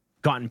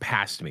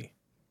past me.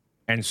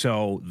 And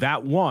so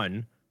that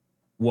one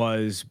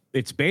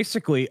it's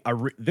basically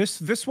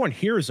this one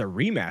here is a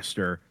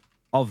remaster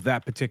of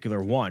that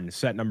particular one,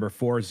 set number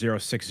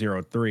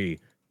 40603.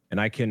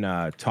 And I can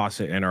toss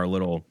it in our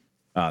little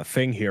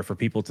thing here for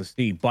people to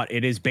see. But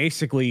it is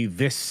basically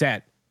this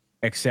set,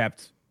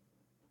 except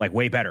like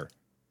way better.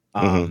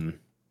 And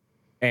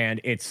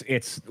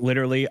it's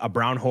literally a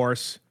brown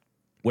horse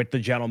with the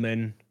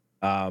gentleman.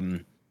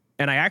 And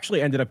I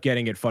actually ended up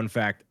getting it, fun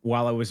fact,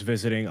 while I was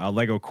visiting a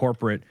Lego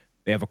corporate.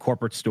 They have a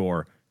corporate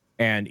store,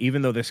 and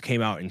even though this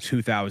came out in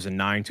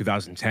 2009,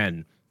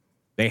 2010,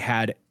 they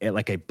had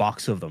like a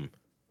box of them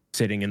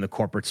sitting in the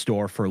corporate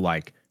store for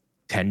like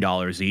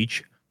 $10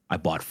 each. I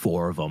bought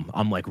 4 of them.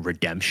 I'm like,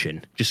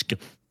 redemption. Just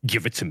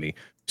give it to me.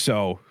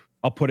 So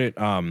I'll put it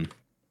in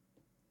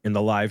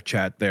the live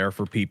chat there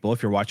for people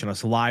if you're watching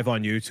us live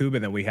on YouTube,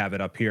 and then we have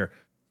it up here.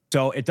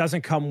 So it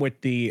doesn't come with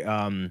the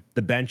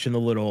bench in the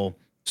little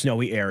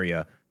snowy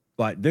area,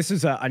 but this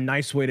is a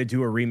nice way to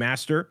do a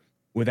remaster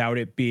without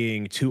it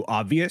being too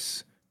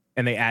obvious.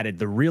 And they added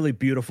the really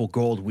beautiful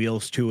gold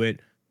wheels to it.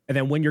 And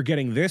then when you're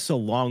getting this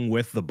along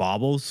with the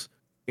baubles,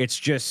 it's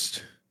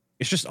just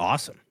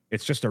awesome.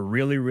 It's just a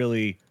really,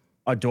 really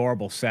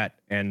adorable set.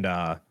 And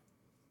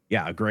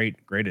yeah, a great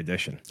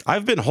addition.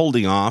 I've been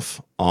holding off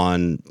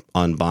on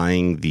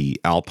buying the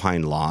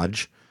Alpine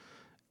Lodge.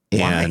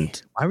 And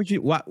why would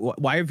you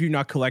why have you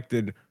not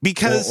collected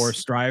because or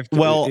strived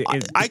well, I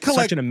it's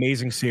collect such an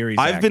amazing series.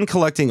 I've been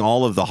collecting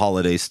all of the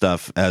holiday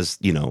stuff as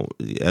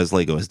as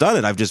Lego has done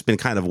it. I've just been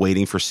kind of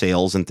waiting for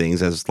sales and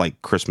things as like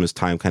Christmas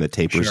time kind of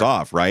tapers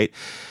off, right?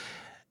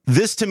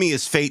 This to me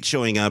is fate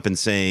showing up and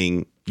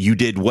saying, you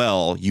did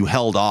well, you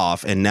held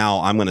off, and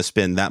now I'm going to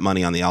spend that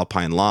money on the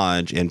Alpine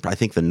Lodge and I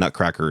think the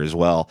Nutcracker as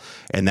well,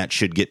 and that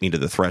should get me to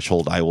the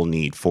threshold I will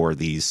need for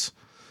these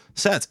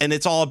sets. And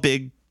it's all a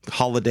big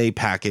holiday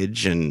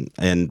package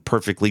and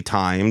perfectly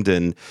timed,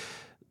 and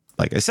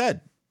like I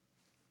said,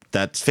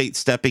 that's fate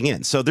stepping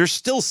in. So there's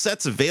still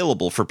sets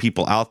available for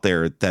people out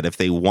there that if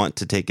they want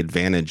to take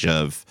advantage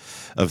of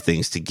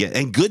things to get,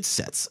 and good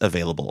sets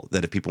available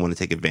that if people want to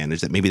take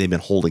advantage that maybe they've been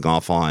holding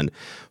off on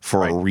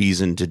for a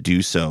reason to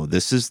do so.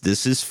 This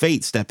is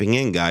fate stepping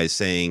in, guys,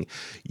 saying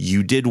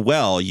you did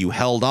well, you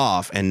held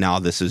off, and now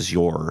this is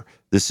your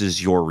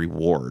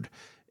reward.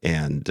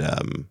 And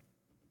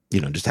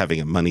just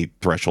having a money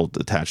threshold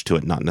attached to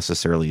it, not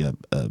necessarily a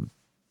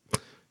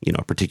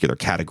particular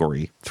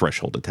category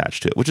threshold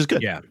attached to it, which is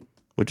good. Yeah.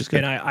 Which is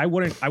good. And I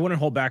wouldn't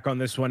hold back on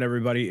this one,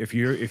 everybody. If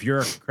you're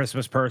a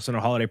Christmas person,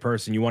 a holiday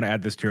person, you want to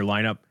add this to your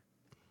lineup,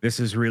 this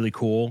is really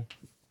cool.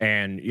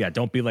 And yeah,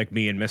 don't be like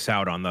me and miss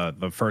out on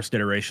the first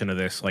iteration of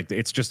this. Like,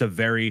 it's just a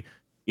very,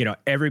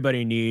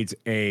 everybody needs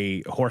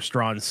a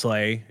horse-drawn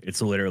sleigh.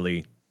 It's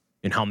literally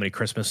in how many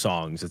Christmas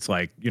songs. It's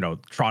like,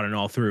 trotting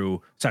all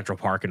through Central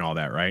Park and all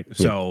that, right? Yeah.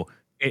 So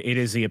it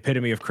is the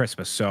epitome of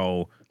Christmas.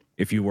 So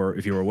if you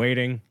were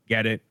waiting,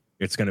 get it.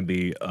 It's going to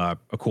be a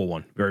cool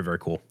one. Very, very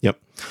cool. Yep.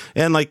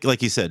 And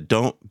like you said,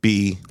 don't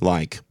be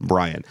like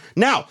Brian.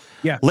 Now,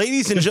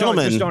 ladies and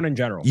gentlemen, just don't in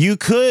general. You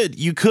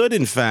could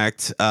in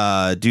fact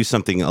do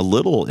something a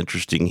little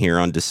interesting here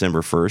on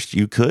December 1st.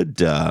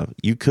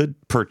 You could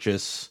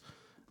purchase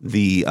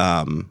the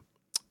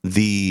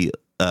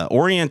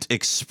Orient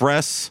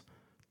Express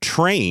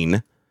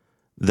train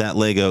that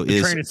Lego the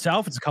is. Train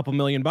itself, it's a couple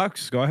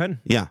 $1,000,000. Go ahead.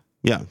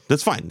 Yeah,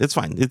 that's fine. That's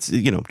fine. It's,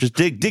 just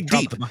dig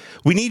deep.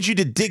 We need you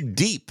to dig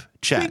deep,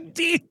 chat.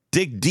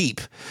 Dig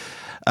deep.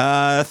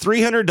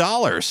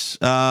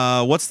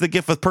 $300. What's the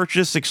gift with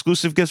purchase?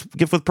 Exclusive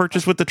gift with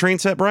purchase with the train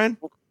set, Brian?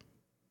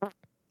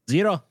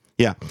 0.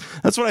 Yeah,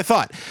 that's what I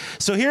thought.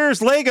 So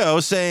here's Lego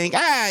saying,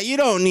 you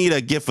don't need a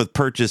gift with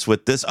purchase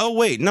with this. Oh,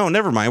 wait, no,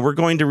 never mind. We're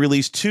going to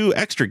release 2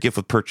 extra gift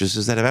with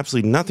purchases that have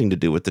absolutely nothing to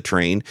do with the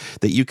train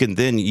that you can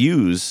then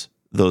use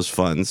those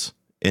funds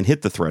and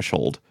hit the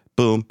threshold.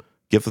 Boom.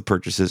 Gift with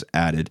purchases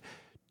added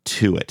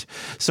to it.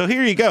 So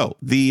here you go.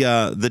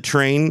 The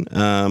train.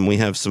 We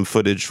have some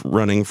footage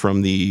running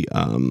from the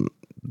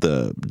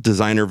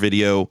designer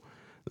video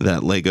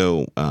that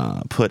Lego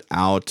put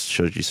out.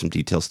 Shows you some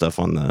detail stuff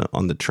on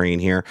the train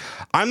here.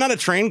 I'm not a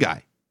train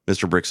guy,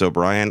 Mr. Bricks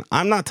O'Brien.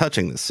 I'm not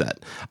touching this set.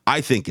 I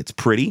think it's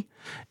pretty,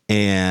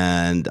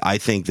 and I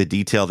think the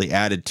detail they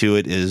added to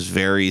it is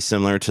very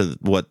similar to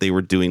what they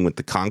were doing with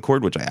the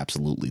Concorde, which I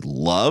absolutely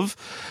love.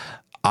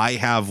 I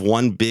have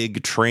one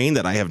big train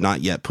that I have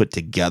not yet put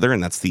together,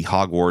 and that's the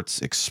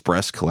Hogwarts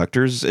Express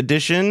Collector's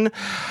Edition.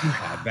 You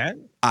have that?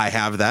 I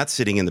have that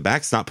sitting in the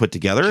back. It's not put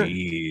together.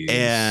 Jeez.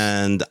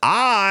 And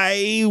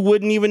I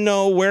wouldn't even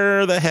know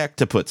where the heck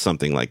to put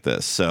something like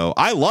this. So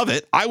I love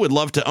it. I would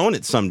love to own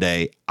it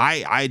someday.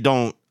 I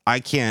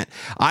can't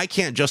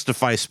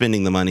justify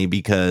spending the money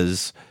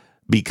because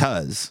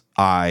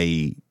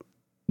I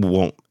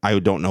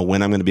don't know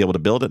when I'm going to be able to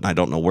build it, and I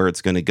don't know where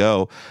it's going to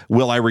go.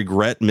 Will I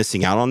regret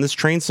missing out on this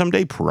train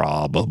someday?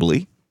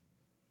 Probably.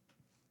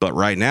 But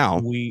right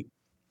now,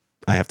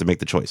 I have to make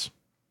the choice.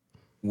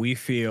 We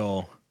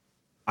feel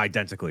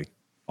identically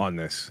on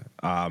this.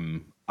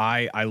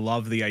 I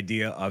love the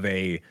idea of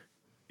a,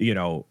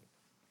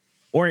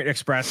 Orient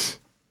Express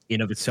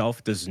in of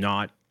itself does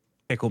not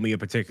tickle me a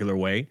particular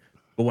way.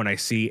 But when I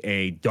see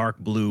a dark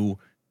blue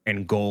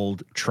and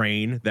gold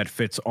train that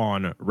fits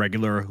on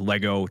regular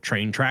Lego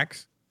train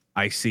tracks,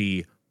 I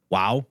see,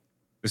 wow,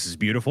 this is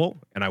beautiful,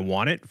 and I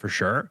want it for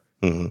sure.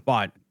 Mm-hmm.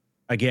 But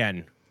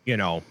again,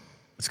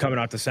 it's coming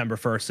out December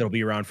 1st. It'll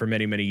be around for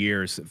many, many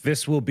years.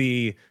 This will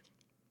be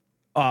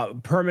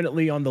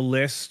permanently on the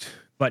list,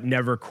 but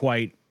never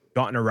quite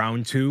gotten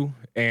around to.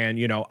 And,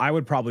 I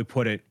would probably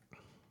put it,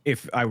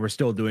 if I were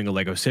still doing a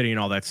Lego City and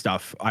all that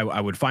stuff,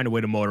 I would find a way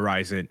to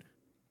motorize it,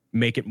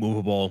 make it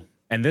movable.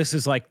 And this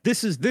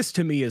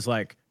to me is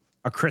like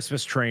a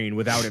Christmas train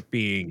without it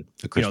being,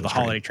 the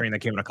holiday train that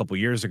came in a couple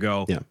years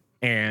ago. Yeah.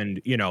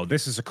 And,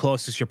 this is the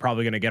closest you're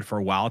probably going to get for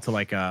a while to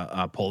like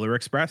a Polar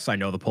Express. I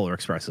know the Polar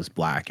Express is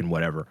black and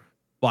whatever,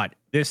 but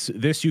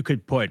this you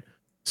could put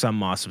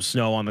some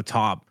snow on the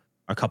top,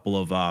 a couple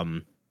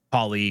of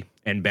holly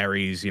and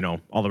berries,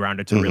 all around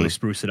it to really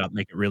spruce it up,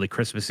 make it really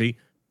Christmassy.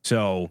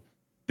 So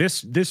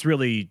this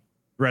really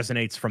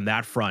resonates from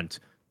that front.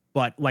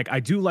 But like, I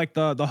do like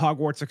the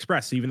Hogwarts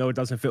Express, even though it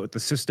doesn't fit with the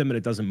system and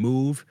it doesn't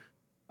move.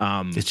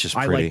 It's just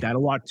pretty. I like that a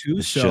lot too.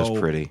 It's just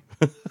pretty.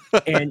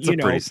 And you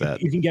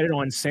can get it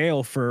on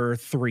sale for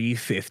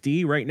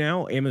 $350 right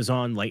now.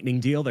 Amazon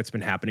Lightning deal that's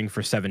been happening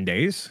for 7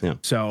 days. Yeah.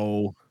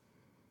 So,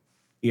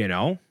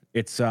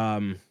 it's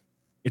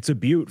It's a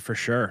beaut for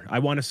sure. I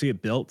want to see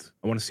it built.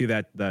 I want to see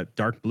that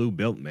dark blue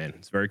built, man.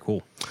 It's very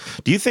cool.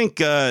 Do you think,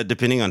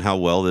 depending on how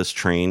well this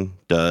train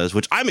does,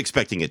 which I'm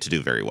expecting it to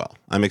do very well,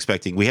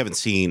 we haven't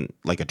seen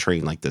like a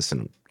train like this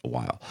in a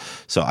while,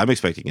 so I'm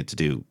expecting it to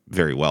do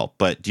very well.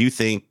 But do you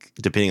think,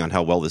 depending on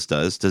how well this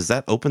does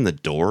that open the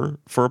door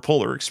for a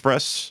Polar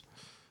Express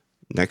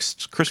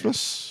next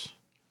Christmas?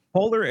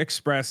 Polar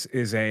Express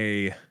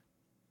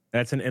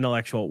that's an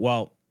intellectual.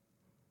 Well,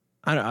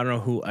 I don't know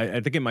who.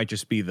 I think it might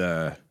just be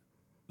the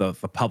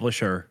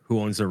publisher who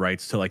owns the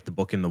rights to like the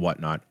book and the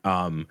whatnot.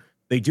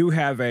 They do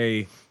have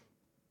I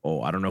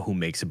don't know who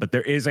makes it, but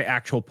there is an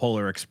actual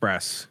Polar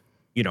Express,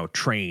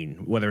 train,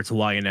 whether it's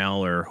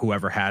Lionel or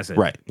whoever has it.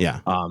 Right.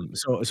 Yeah.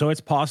 So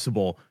it's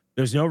possible.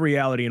 There's no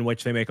reality in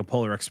which they make a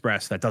Polar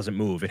Express that doesn't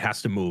move. It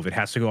has to move. It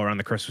has to go around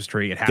the Christmas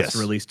tree. It has to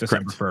release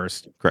December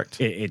 1st.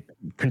 Correct. It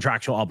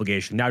contractual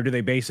obligation. Now, do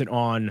they base it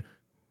on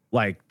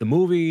like the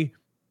movie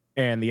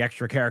and the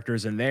extra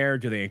characters in there?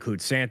 Do they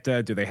include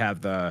Santa? Do they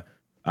have the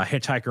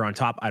hitchhiker on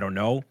top? I don't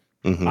know.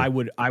 Mm-hmm.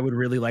 I would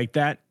really like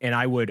that, and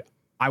I would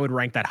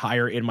rank that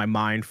higher in my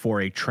mind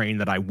for a train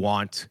that I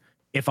want.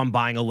 If I'm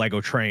buying a Lego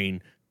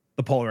train,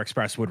 the Polar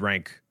Express would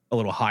rank a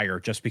little higher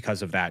just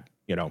because of that,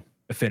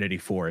 affinity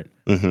for it.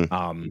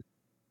 Mm-hmm.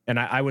 And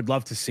I would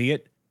love to see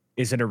it.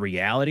 Is it a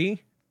reality?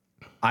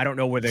 I don't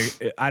know where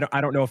I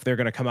don't know if they're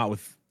going to come out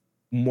with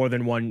more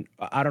than one.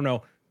 I don't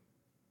know.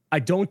 I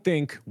don't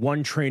think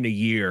one train a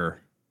year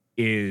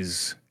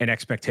is an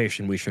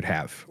expectation we should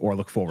have or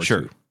look forward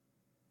to.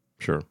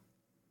 Sure.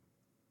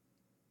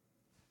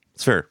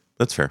 It's fair.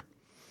 That's fair.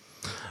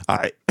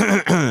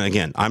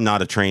 Again, I'm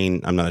not a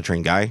train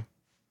guy.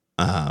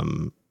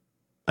 I'm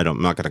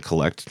not going to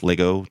collect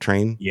Lego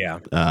train. Yeah.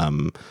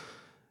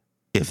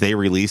 If they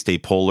released a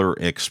Polar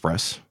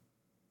Express,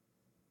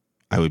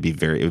 it would be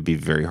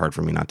very hard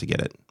for me not to get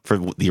it for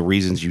the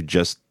reasons you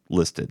just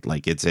listed.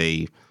 Like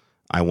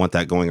I want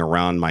that going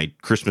around my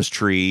Christmas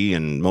tree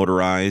and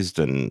motorized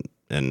and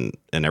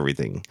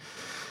everything.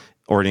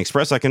 Or an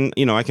Express I can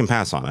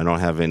pass on. I don't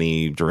have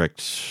any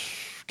direct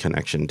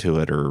connection to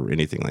it or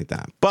anything like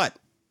that. But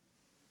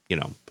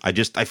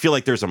I feel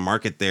like there's a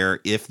market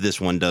there if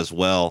this one does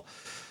well.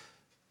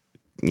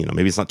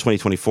 Maybe it's not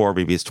 2024,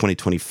 maybe it's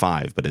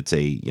 2025, but it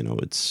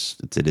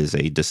is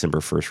a December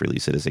 1st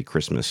release. It is a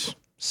Christmas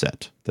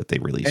set that they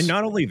release. And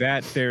not only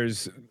that,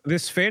 there's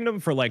this fandom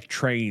for like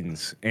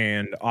trains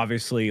and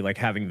obviously like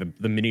having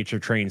the miniature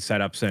train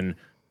setups. And,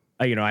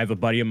 I have a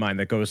buddy of mine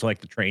that goes to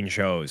like the train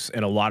shows,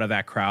 and a lot of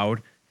that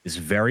crowd is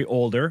very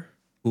older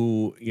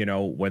who,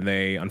 when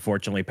they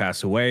unfortunately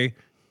pass away,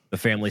 the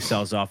family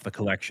sells off the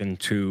collection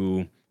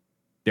to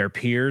their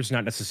peers,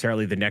 not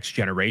necessarily the next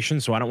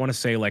generation. So I don't want to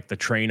say like the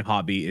train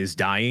hobby is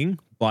dying,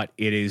 but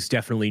it is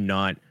definitely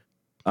not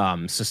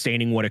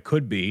sustaining what it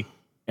could be.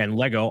 And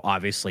Lego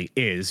obviously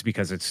is,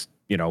 because it's,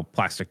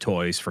 plastic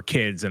toys for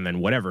kids and then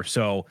whatever.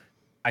 So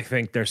I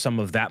think there's some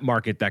of that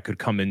market that could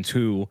come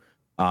into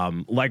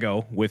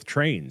Lego with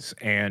trains.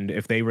 And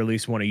if they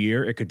release one a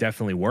year, it could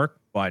definitely work.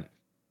 But,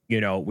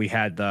 we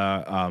had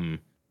the,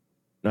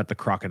 not the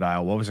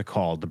crocodile, what was it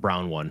called? The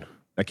brown one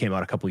that came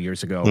out a couple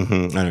years ago. Mm-hmm. I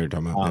know what you're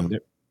talking about.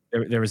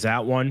 There was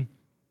that one.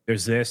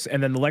 There's this,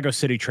 and then the Lego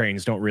City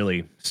trains don't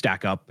really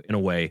stack up in a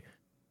way.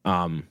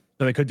 So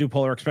they could do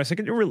Polar Express. They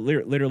could do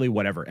literally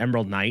whatever.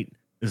 Emerald Knight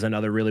is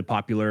another really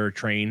popular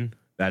train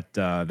that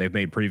they've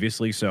made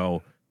previously.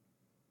 So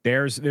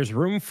there's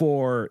room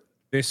for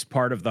this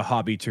part of the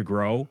hobby to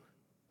grow,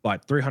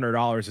 but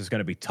 $300 is going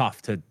to be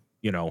tough to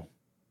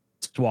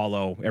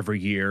swallow every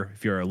year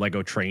if you're a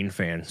Lego train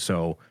fan.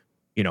 So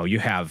you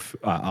have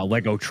a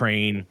Lego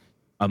train,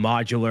 a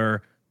modular,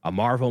 a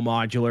Marvel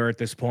modular at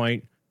this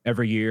point.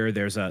 Every year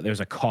there's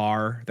a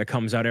car that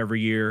comes out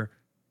every year.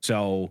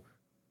 So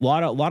a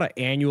lot of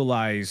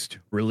annualized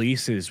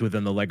releases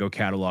within the Lego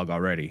catalog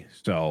already.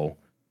 So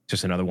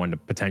just another one to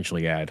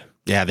potentially add.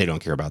 Yeah, they don't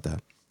care about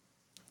that.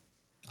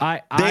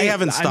 They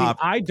haven't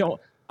stopped.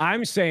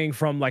 I'm saying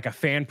from like a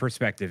fan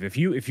perspective, if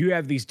you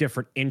have these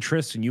different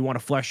interests and you want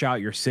to flesh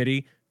out your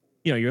city,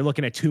 you're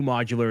looking at 2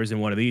 modulars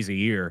and one of these a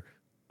year.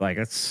 Like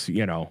that's,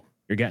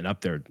 you're getting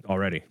up there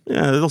already.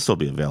 Yeah, it'll still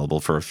be available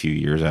for a few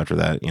years after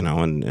that,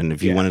 and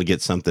if you wanted to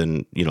get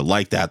something,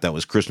 like that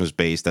was Christmas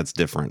based, that's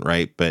different,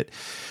 right? But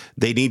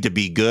they need to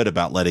be good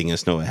about letting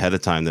us know ahead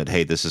of time that,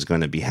 hey, this is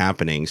going to be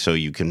happening so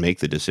you can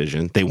make the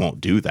decision. They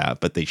won't do that,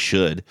 but they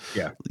should,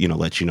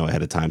 let you know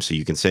ahead of time so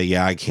you can say,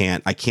 yeah, I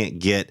can't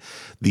get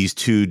these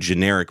 2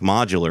 generic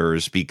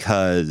modulars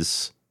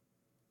because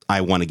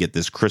I want to get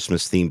this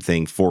Christmas themed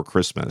thing for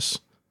Christmas,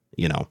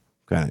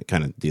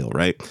 kind of deal,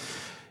 right?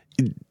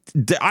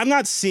 I'm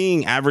not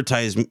seeing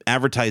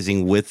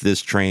advertising with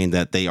this train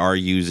that they are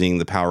using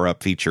the power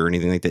up feature or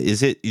anything like that.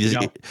 Is it?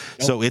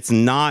 So it's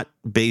not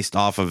based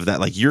off of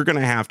that. Like you're going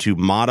to have to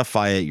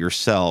modify it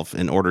yourself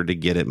in order to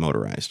get it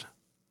motorized.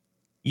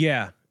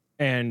 Yeah.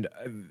 And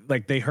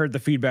like they heard the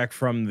feedback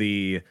from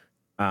the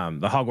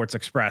Hogwarts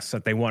Express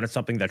that they wanted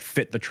something that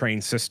fit the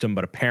train system,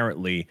 but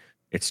apparently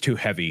it's too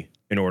heavy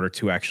in order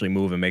to actually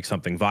move and make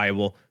something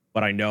viable.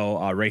 But I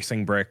know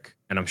Racing Brick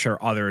and I'm sure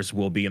others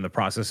will be in the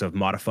process of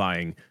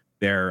modifying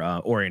their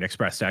Orient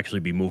Express to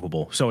actually be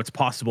movable. So it's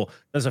possible.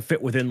 Does it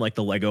fit within like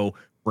the Lego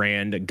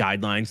brand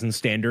guidelines and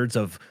standards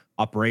of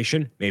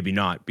operation? Maybe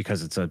not,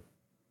 because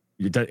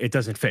it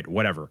doesn't fit,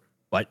 whatever.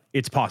 But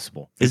it's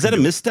possible. Is that a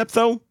misstep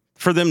though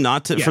for them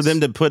not to for them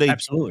to put a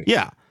absolutely?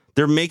 Yeah,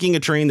 they're making a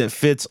train that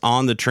fits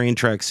on the train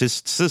track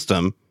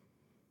system,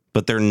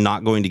 but they're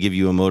not going to give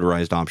you a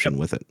motorized option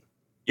with it.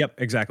 Yep,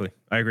 exactly.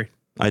 I agree.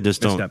 I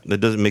just don't. That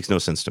doesn't makes no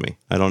sense to me.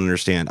 I don't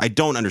understand. I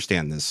don't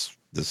understand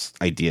this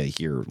idea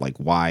here. Like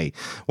why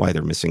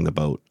they're missing the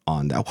boat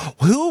on that.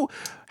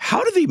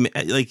 How do they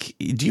like?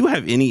 Do you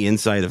have any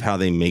insight of how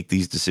they make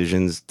these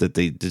decisions that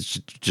they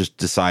just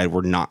decide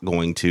we're not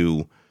going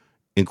to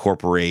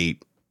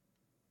incorporate,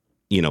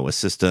 a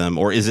system?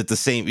 Or is it the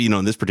same,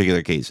 in this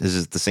particular case,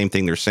 is it the same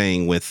thing they're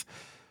saying with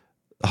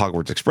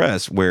Hogwarts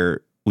Express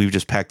where we've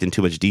just packed in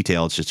too much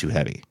detail? It's just too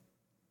heavy.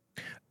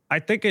 I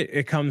think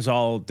it comes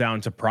all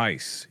down to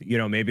price.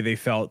 Maybe they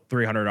felt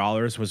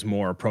 $300 was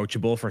more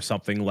approachable for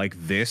something like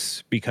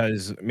this,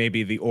 because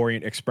maybe the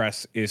Orient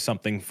Express is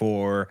something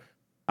for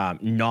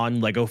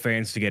non-Lego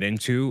fans to get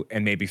into,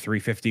 and maybe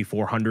 350,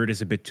 400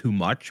 is a bit too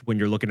much when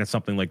you're looking at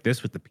something like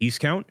this with the piece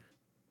count.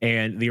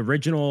 And the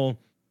original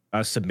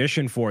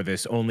submission for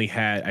this only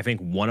had, I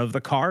think, one of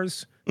the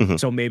cars. Mm-hmm.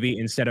 So maybe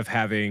instead of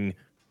having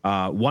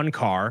one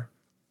car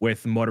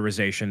with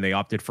motorization, they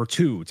opted for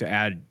two to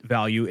add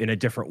value in a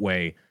different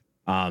way.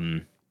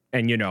 And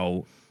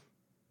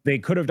they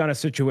could have done a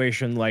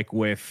situation like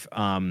with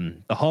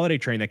the holiday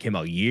train that came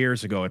out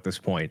years ago at this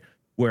point,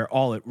 where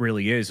all it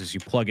really is you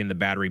plug in the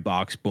battery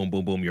box, boom,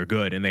 boom, boom, you're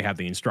good. And they have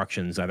the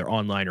instructions either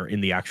online or in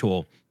the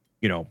actual,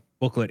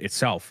 booklet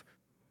itself.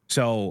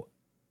 So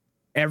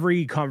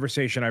every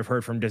conversation I've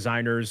heard from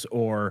designers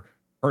or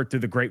heard through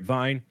the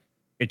grapevine,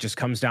 it just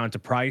comes down to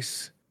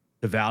price,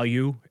 the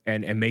value,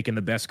 and making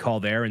the best call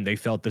there. And they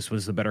felt this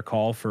was the better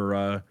call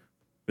for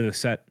the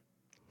set.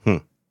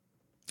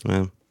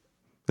 Well,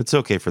 it's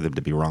okay for them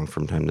to be wrong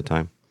from time to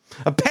time.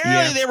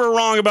 Apparently, they were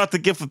wrong about the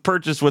gift of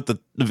purchase with the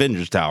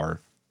Avengers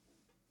Tower.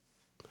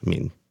 I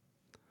mean,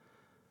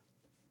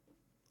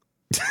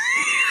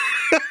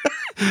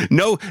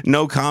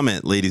 no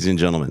comment, ladies and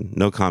gentlemen.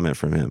 No comment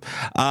from him.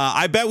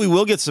 I bet we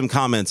will get some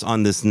comments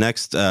on this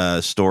next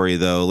story,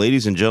 though.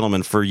 Ladies and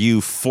gentlemen, for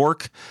you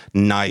fork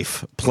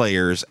knife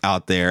players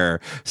out there,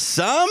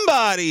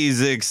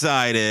 somebody's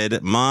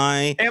excited.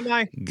 My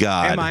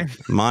God.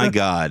 My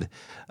God.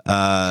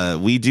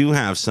 We do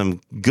have some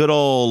good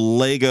old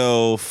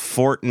Lego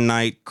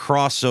Fortnite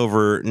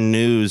crossover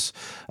news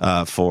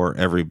for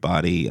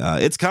everybody.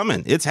 It's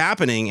coming. It's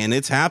happening, and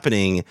it's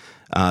happening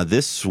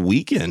this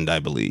weekend, I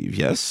believe.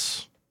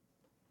 Yes?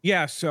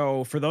 Yeah,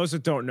 so for those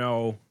that don't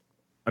know,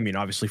 I mean,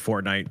 obviously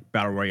Fortnite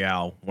Battle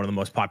Royale, one of the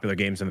most popular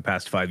games in the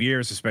past 5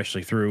 years,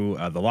 especially through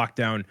the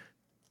lockdown,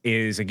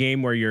 is a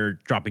game where you're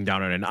dropping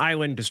down on an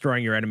island,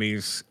 destroying your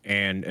enemies,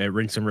 and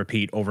rinse and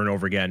repeat over and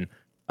over again.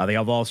 They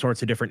have all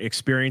sorts of different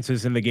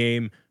experiences in the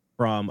game,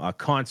 from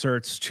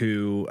concerts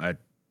to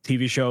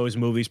TV shows,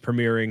 movies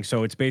premiering.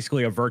 So it's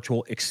basically a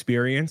virtual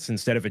experience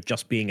instead of it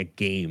just being a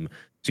game.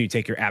 So you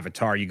take your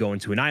avatar, you go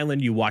into an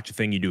island, you watch a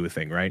thing, you do a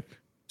thing, right?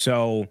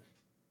 So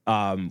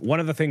one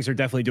of the things they're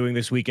definitely doing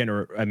this weekend,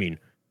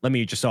 let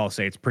me just all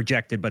say it's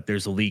projected, but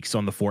there's leaks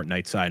on the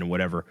Fortnite side and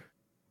whatever,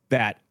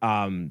 that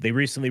they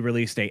recently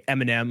released a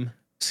Eminem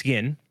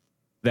skin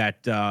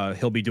that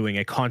he'll be doing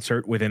a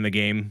concert within the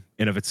game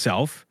in of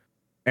itself.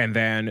 And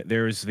then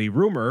there's the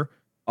rumor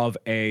of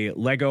a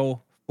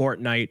Lego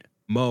Fortnite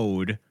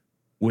mode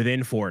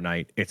within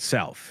Fortnite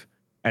itself.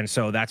 And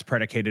so that's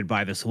predicated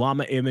by this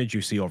llama image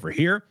you see over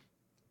here.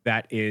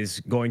 That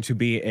is going to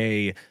be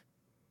a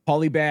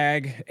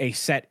polybag, a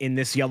set in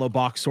this yellow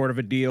box sort of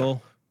a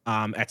deal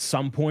at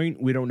some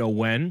point. We don't know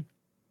when.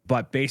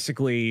 But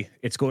basically,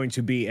 it's going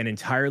to be an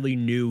entirely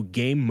new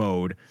game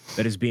mode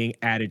that is being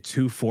added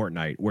to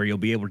Fortnite, where you'll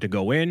be able to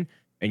go in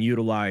and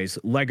utilize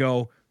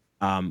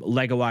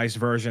Legoized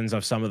versions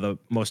of some of the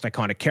most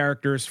iconic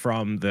characters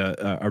from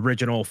the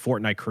original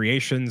Fortnite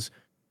creations,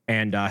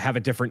 and have a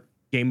different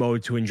game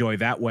mode to enjoy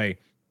that way.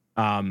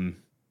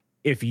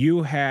 If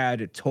you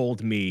had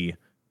told me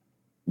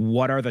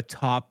what are the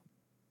top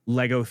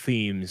Lego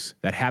themes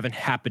that haven't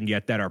happened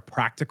yet that are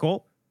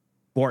practical,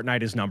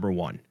 Fortnite is number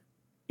one.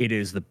 It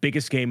is the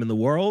biggest game in the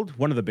world,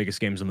 one of the biggest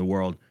games in the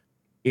world.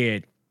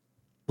 It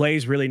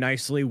plays really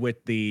nicely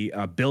with the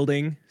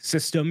building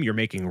system. You're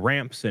making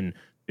ramps and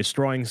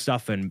destroying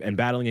stuff and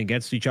battling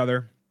against each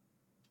other.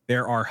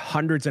 There are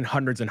hundreds and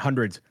hundreds and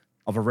hundreds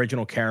of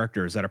original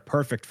characters that are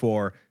perfect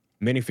for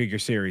minifigure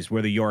series,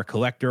 whether you're a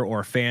collector or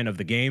a fan of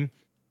the game.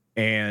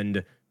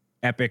 And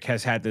Epic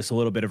has had this a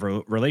little bit of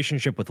a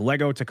relationship with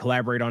Lego to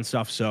collaborate on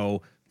stuff.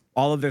 So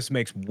all of this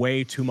makes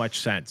way too much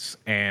sense.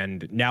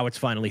 And now it's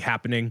finally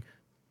happening.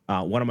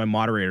 One of my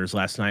moderators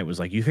last night was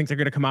like, you think they're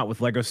going to come out with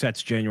Lego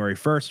sets January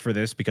 1st for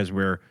this because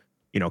we're,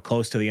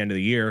 close to the end of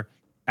the year?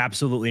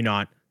 Absolutely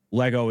not.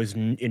 Lego is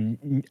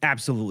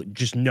absolutely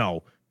just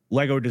no.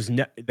 Lego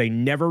they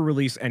never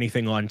release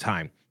anything on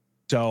time.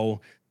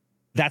 So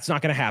That's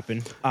not going to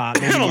happen.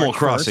 Maybe Animal March 1st.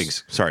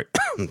 Crossings. Sorry,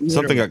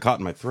 something got caught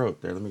in my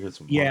throat there. Let me get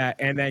some. Yeah,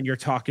 and then you're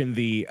talking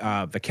the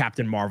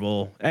Captain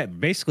Marvel.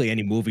 Basically,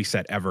 any movie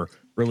set ever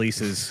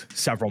releases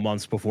several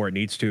months before it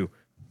needs to.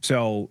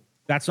 So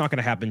that's not going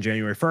to happen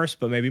January 1st,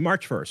 but maybe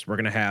March 1st. We're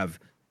going to have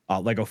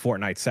Lego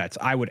Fortnite sets.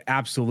 I would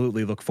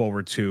absolutely look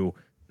forward to.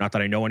 Not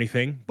that I know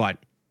anything, but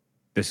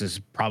this is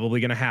probably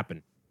going to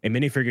happen. A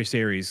minifigure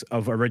series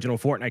of original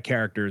Fortnite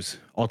characters,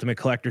 Ultimate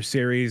Collector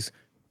series,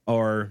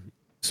 or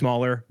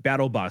smaller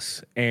battle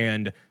bus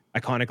and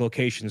iconic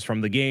locations from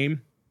the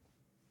game,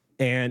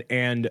 and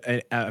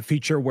a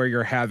feature where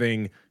you're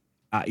having,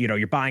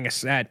 you're buying a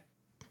set,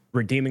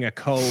 redeeming a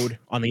code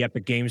on the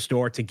Epic Game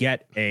Store to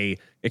get a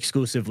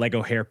exclusive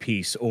Lego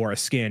hairpiece or a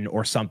skin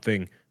or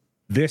something.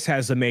 This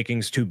has the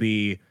makings to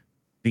be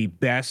the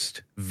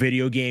best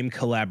video game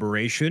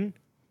collaboration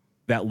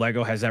that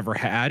Lego has ever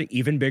had,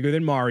 even bigger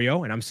than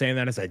Mario. And I'm saying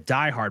that as a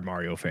diehard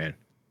Mario fan.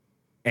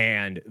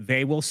 And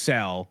they will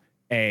sell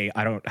I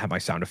don't have my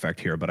sound effect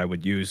here, but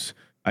I'd use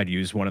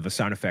one of the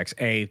sound effects,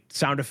 a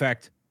sound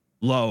effect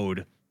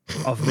load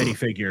of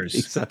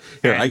minifigures.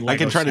 Here, I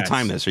can try to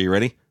time this. Are you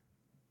ready?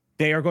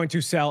 They are going to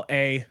sell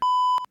a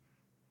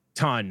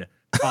ton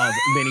of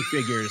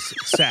minifigures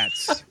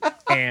sets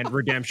and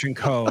redemption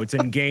codes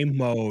and game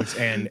modes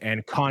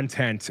and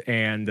content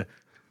and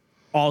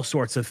all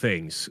sorts of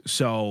things.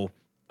 So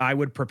I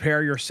would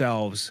prepare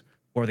yourselves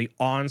for the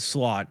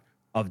onslaught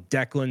of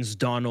Declan's,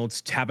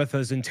 Donald's,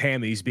 Tabitha's, and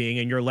Tammy's being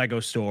in your Lego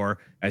store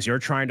as you're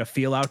trying to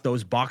feel out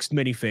those boxed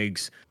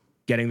minifigs,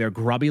 getting their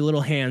grubby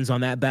little hands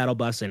on that battle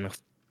bus and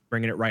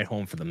bringing it right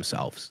home for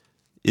themselves.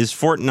 Is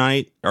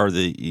Fortnite or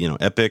the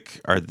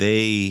Epic, are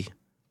they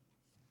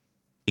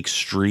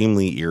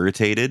extremely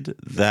irritated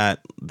that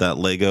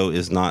Lego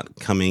is not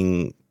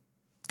coming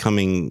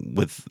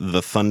with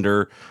the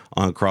thunder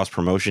on cross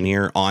promotion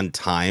here on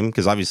time?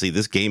 Because obviously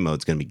this game mode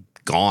is going to be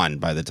gone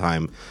by the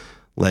time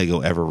Lego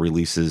ever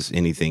releases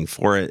anything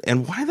for it.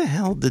 And why the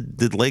hell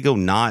did Lego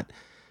not,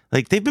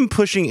 like, they've been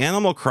pushing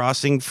Animal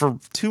Crossing for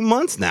 2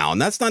 months now,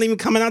 and that's not even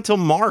coming out till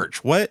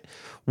March. Why,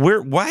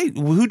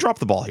 who dropped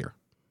the ball here?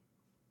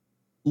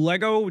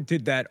 Lego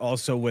did that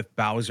also with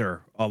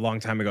Bowser a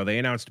long time ago. They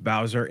announced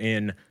Bowser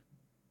in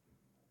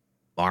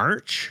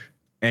March,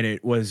 and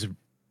it was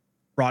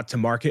brought to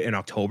market in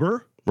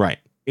October. Right.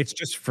 It's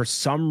just, for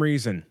some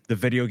reason, the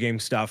video game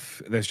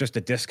stuff, there's just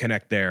a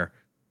disconnect there.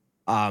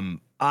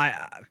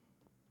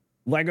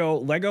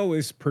 Lego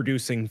is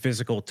producing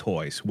physical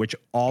toys, which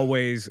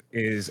always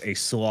is a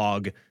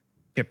slog,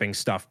 shipping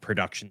stuff,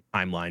 production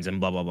timelines,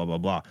 and blah blah blah blah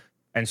blah.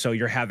 And so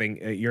you're having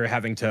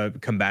to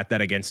combat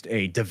that against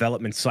a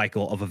development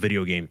cycle of a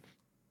video game.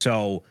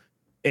 So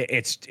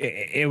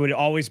it would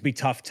always be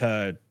tough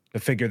to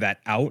figure that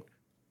out.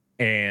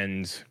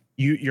 And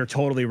you're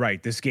totally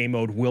right. This game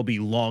mode will be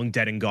long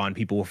dead and gone.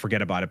 People will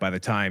forget about it by the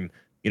time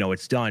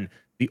it's done.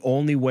 The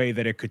only way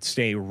that it could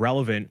stay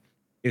relevant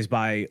is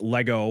by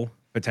Lego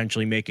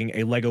potentially making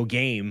a Lego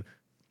game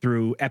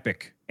through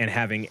Epic and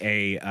having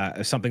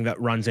something that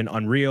runs in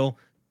Unreal,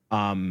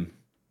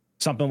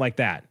 something like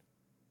that.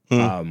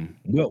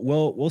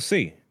 We'll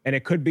see, and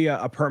it could be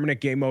a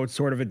permanent game mode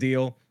sort of a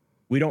deal.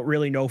 We don't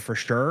really know for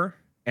sure,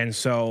 and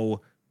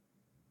so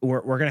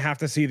we're gonna have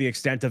to see the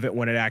extent of it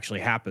when it actually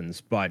happens.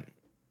 But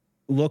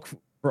look,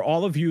 for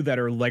all of you that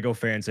are Lego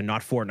fans and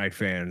not Fortnite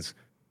fans,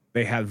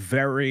 they have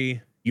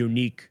very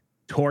unique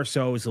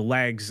torsos,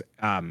 legs,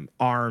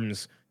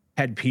 arms,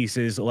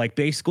 headpieces. Like,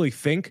 basically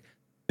think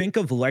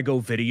of Lego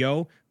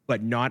video,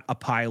 but not a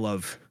pile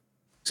of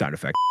sound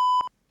effects.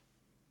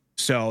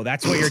 So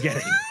that's what you're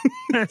getting.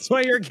 That's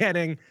what you're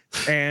getting.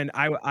 And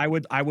I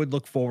would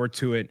look forward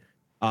to it.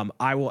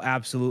 I will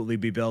absolutely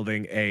be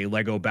building a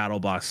Lego battle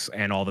bus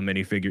and all the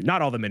minifigures.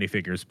 Not all the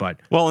minifigures, but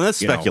and that's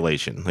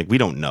speculation. Like, we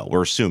don't know.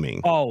 We're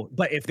assuming. Oh,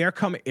 but if they're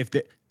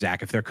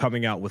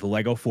coming out with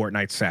Lego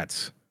Fortnite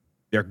sets,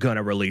 they're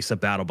gonna release a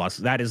battle bus.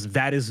 That is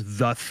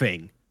the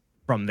thing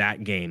from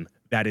that game.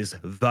 That is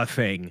the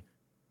thing.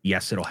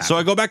 Yes, it'll happen. So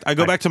I go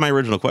back to my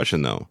original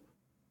question though.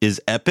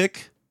 Is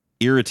Epic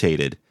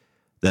irritated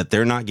that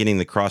they're not getting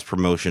the cross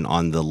promotion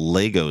on the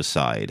Lego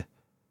side?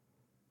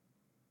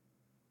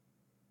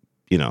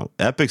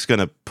 Epic's going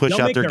to push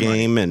out their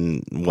game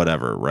and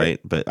whatever, right?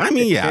 But I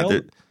mean,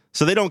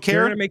 so they don't care.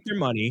 They're going to make their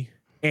money.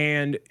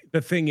 And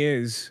the thing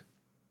is,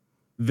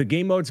 the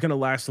game mode's going to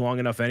last long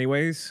enough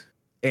anyways.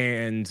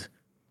 And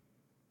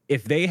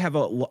if they have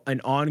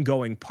an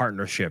ongoing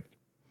partnership,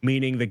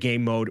 meaning the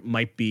game mode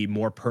might be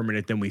more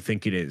permanent than we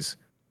think it is,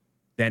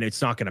 then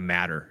it's not going to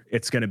matter.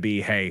 It's going to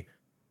be, hey,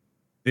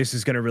 this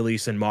is going to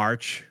release in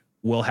March.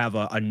 We'll have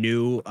a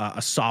new,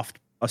 a soft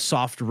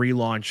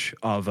relaunch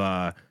of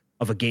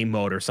a game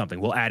mode or something.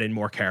 We'll add in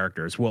more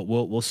characters.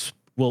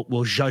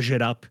 We'll judge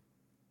it up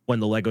when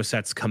the Lego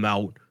sets come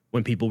out,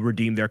 when people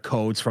redeem their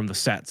codes from the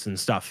sets and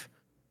stuff.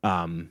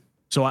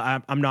 So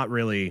I'm not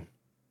really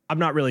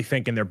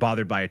thinking they're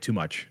bothered by it too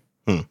much.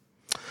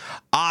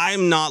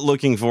 I'm not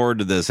looking forward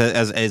to this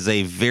as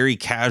a very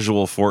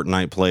casual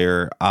Fortnite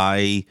player.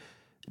 I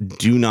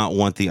do not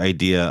want the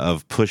idea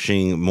of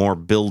pushing more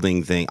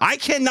building thing. I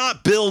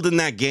cannot build in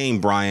that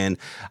game, Brian.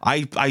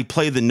 I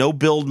play the no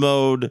build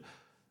mode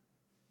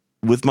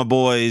with my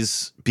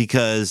boys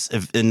because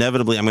if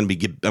inevitably I'm going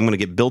to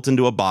get built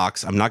into a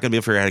box. I'm not going to be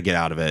able to figure out how to get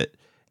out of it,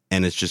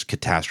 and it's just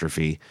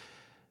catastrophe.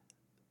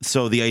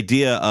 So the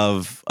idea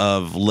of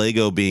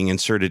Lego being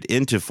inserted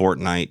into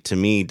Fortnite to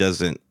me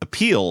doesn't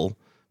appeal,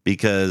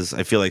 because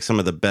I feel like some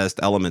of the best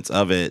elements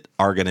of it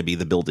are going to be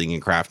the building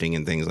and crafting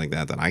and things like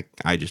that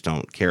I just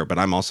don't care. But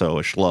I'm also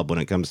a schlub when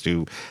it comes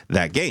to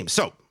that game.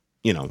 So,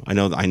 I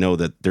know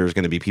that there's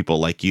going to be people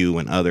like you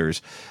and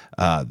others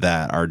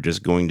that are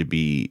just going to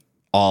be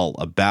all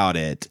about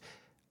it.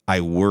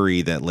 I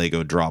worry that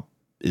Lego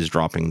is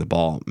dropping the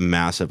ball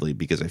massively,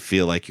 because I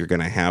feel like you're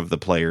going to have the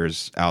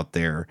players out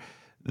there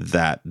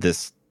that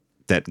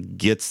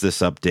gets this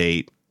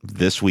update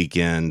this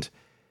weekend,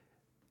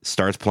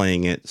 starts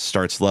playing it,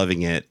 starts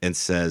loving it, and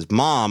says,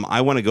 "Mom,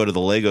 I want to go to the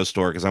Lego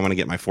store because I want to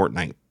get my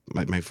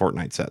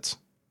Fortnite sets."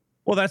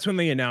 Well, that's when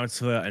they announce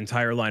the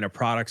entire line of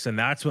products, and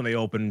that's when they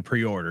open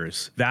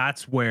pre-orders.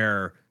 That's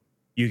where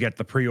you get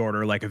the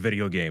pre-order like a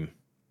video game.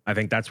 I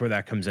think that's where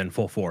that comes in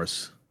full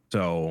force.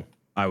 So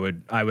I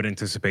would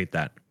anticipate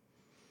that.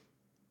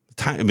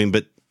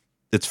 But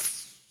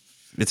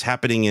it's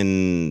happening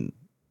in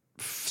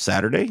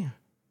Saturday?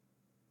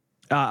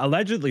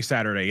 Allegedly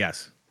Saturday,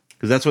 yes.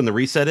 Because that's when the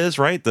reset is,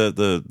 right?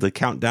 The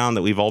countdown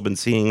that we've all been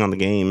seeing on the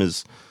game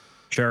is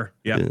sure,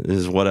 yeah,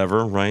 is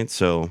whatever, right?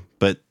 So,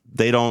 but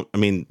they don't. I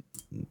mean,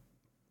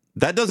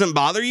 that doesn't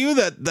bother you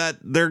that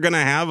they're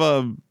gonna have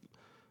a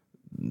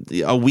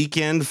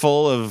weekend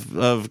full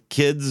of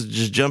kids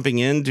just jumping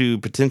into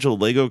potential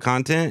Lego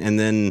content and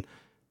then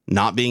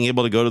not being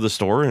able to go to the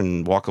store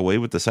and walk away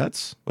with the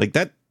sets like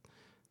that.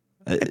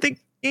 I think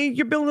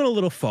you're building a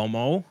little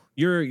FOMO.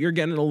 You're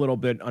getting a little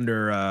bit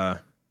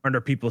under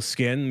people's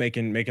skin,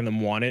 making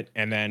them want it.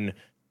 And then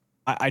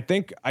I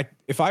think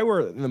if I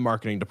were in the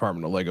marketing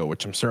department of Lego,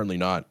 which I'm certainly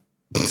not,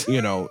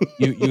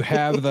 you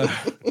have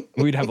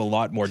we'd have a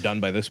lot more done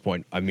by this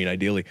point. I mean,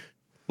 ideally,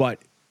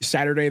 but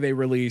Saturday they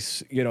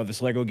release,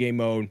 this Lego game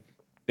mode.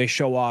 They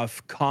show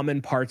off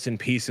common parts and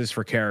pieces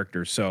for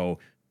characters. So,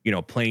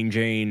 Plain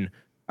Jane,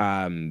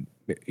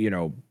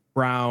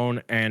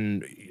 brown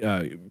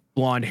and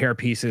blonde hair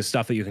pieces,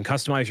 stuff that you can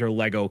customize your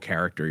Lego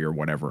character or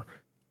whatever.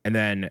 And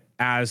then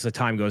as the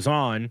time goes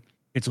on,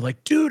 it's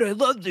like, dude, I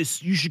love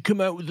this. You should come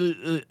out with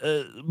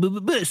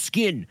a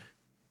skin.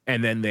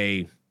 And then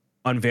they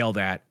unveil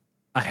that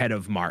ahead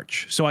of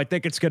March. So I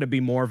think it's going to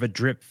be more of a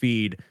drip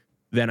feed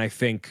than I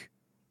think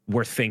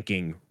we're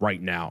thinking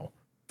right now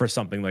for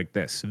something like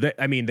this.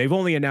 They've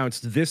only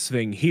announced this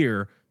thing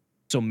here.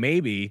 So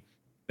maybe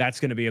that's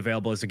going to be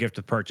available as a gift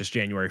of purchase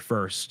January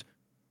 1st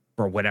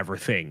for whatever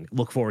thing.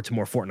 Look forward to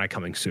more Fortnite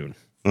coming soon.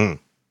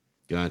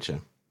 Gotcha.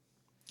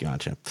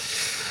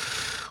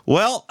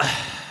 Well,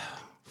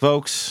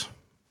 folks,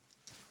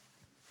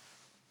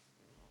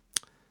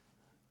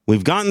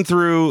 we've gotten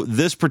through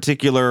this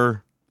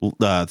particular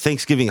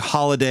Thanksgiving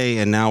holiday,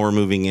 and now we're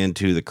moving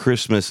into the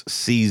Christmas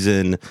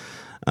season,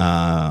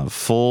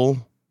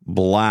 full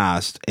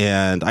blast.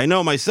 And I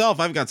know myself,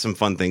 I've got some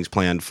fun things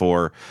planned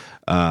for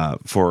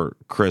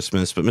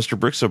Christmas. But Mr.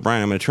 Bricks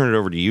O'Brien, I'm going to turn it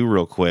over to you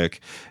real quick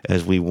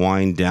as we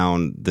wind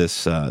down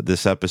this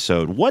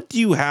episode. What do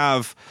you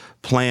have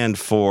planned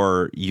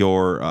for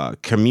your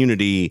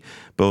community,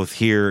 both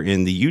here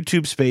in the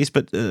YouTube space,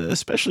 but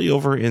especially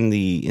over in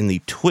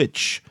the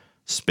Twitch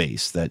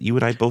space that you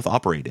and I both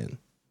operate in?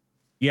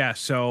 Yeah,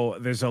 so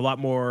there's a lot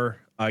more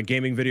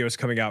gaming videos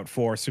coming out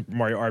for Super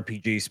Mario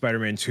RPG,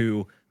 Spider-Man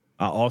 2,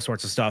 all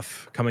sorts of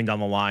stuff coming down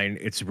the line.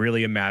 It's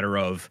really a matter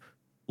of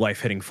life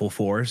hitting full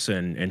force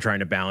and trying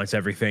to balance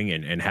everything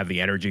and have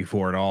the energy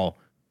for it all.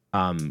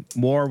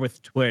 More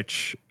with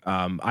Twitch,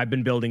 I've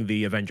been building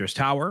the Avengers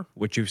Tower,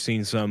 which you've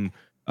seen some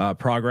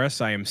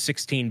progress. I am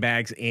 16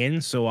 bags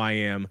in, so I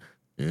am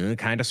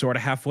kind of sort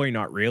of halfway,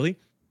 not really.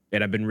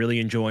 And I've been really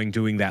enjoying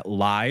doing that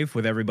live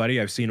with everybody.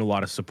 I've seen a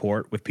lot of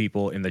support with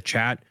people in the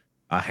chat,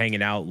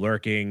 hanging out,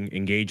 lurking,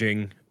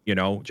 engaging,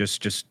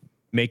 just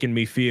making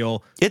me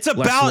feel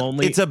less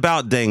lonely. It's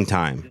about dang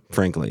time,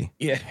 frankly.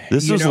 Yeah.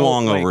 This is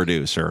long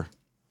overdue, sir.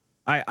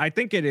 I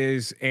think it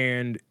is.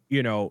 And,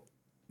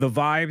 the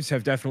vibes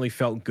have definitely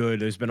felt good.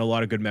 There's been a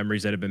lot of good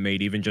memories that have been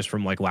made, even just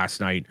from like last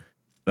night.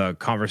 The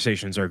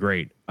conversations are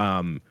great.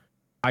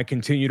 I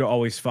continue to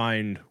always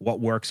find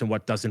what works and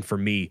what doesn't for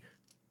me,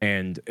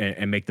 and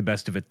make the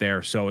best of it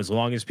there. So as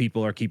long as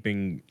people are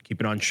keeping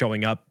on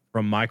showing up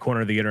from my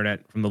corner of the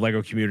internet, from the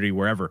Lego community,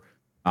 wherever,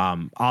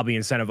 I'll be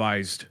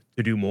incentivized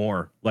to do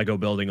more Lego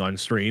building on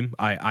stream.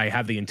 I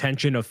have the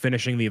intention of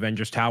finishing the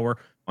Avengers Tower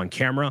on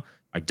camera.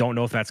 I don't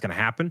know if that's going to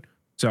happen.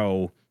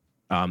 So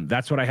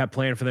that's what I have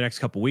planned for the next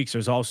couple weeks.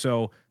 There's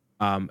also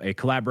a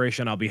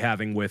collaboration I'll be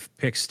having with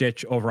Pick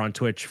Stitch over on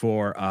Twitch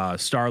for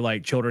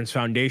Starlight Children's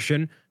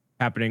Foundation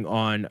happening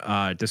on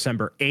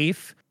December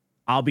 8th.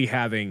 I'll be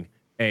having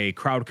a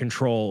crowd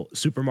control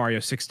Super Mario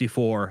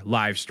 64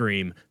 live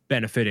stream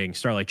benefiting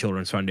Starlight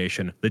Children's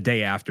Foundation the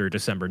day after,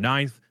 December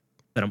 9th.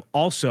 Then I'm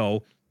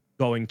also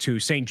going to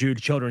St. Jude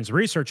Children's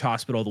Research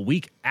Hospital the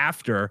week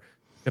after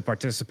to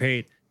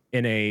participate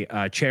in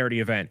a charity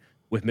event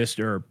with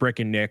Mr. Brick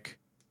and Nick,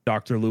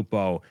 Dr.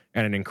 Lupo,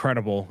 and an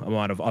incredible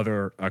amount of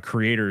other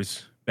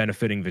creators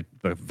benefiting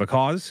the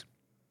cause.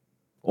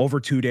 Over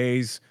 2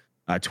 days,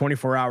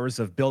 24 hours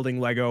of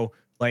building Lego,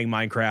 playing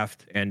Minecraft,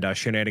 and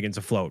shenanigans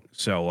afloat.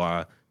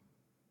 So,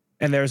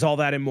 and there's all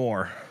that and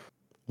more.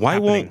 Why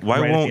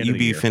won't you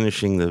be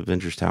finishing the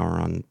Avengers Tower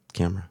on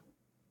camera?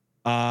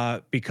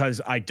 Because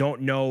I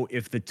don't know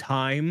if the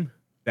time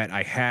that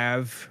I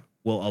have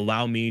will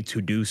allow me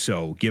to do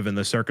so, given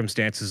the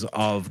circumstances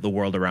of the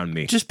world around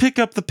me. Just pick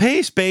up the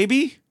pace,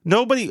 baby.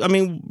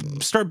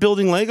 Start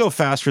building Lego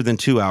faster than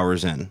 2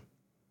 hours in.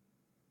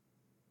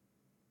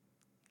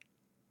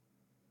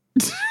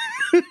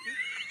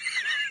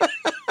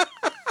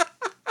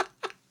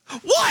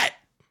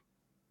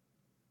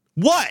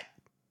 What?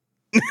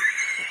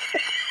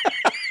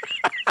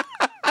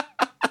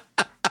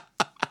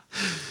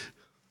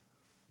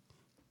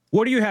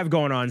 What do you have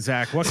going on,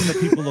 Zach? What can the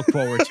people look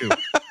forward to?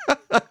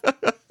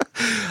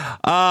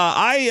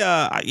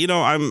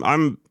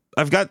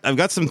 I've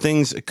got some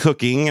things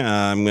cooking.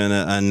 I'm going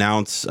to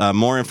announce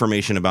more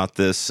information about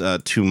this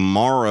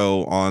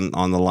tomorrow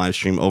on the live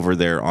stream over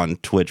there on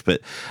Twitch.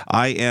 But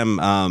I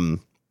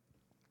am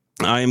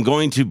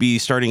going to be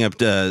starting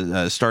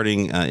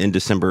in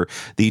December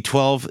the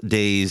 12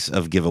 days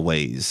of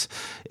giveaways,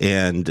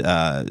 and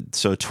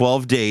so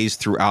 12 days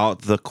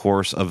throughout the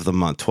course of the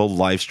month, 12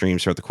 live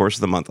streams throughout the course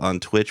of the month on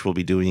Twitch. We'll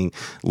be doing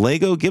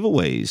Lego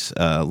giveaways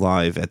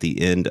live at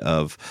the end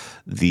of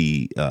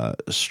the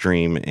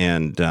stream,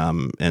 and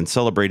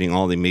celebrating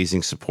all the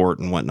amazing support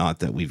and whatnot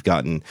that we've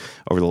gotten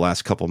over the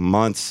last couple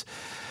months.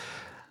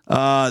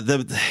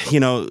 There's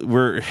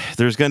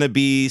going to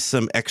be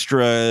some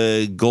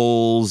extra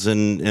goals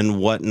and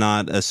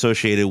whatnot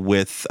associated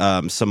with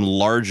some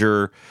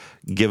larger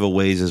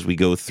giveaways as we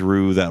go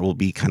through that will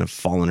be kind of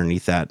fall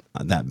underneath that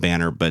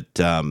banner. But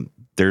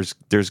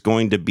there's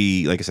going to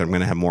be, like I said, I'm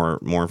going to have more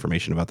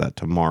information about that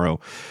tomorrow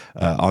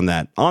on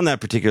that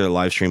particular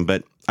live stream.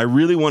 But I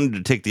really wanted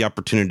to take the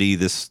opportunity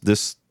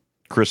this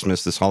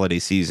Christmas, this holiday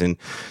season,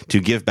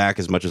 to give back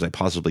as much as I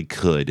possibly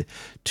could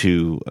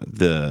to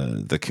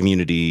the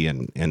community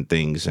and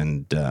things,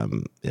 and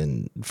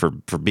for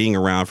being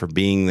around, for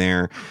being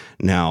there.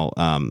 Now,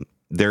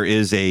 there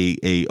is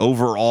a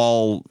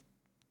overall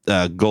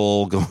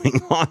goal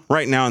going on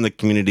right now in the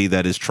community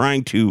that is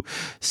trying to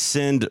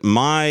send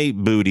my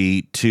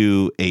booty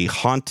to a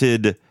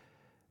haunted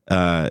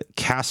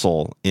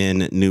castle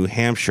in New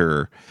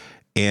Hampshire.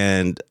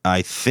 And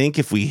I think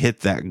if we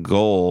hit that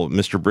goal,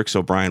 Mr. Bricks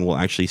O'Brien will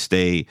actually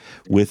stay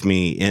with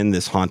me in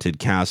this haunted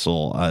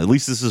castle. At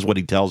least this is what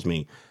he tells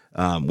me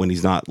when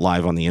he's not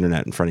live on the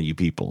internet in front of you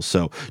people.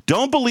 So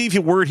don't believe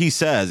a word he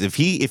says. If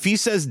he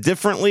says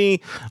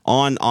differently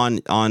on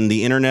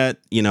the internet,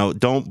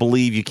 don't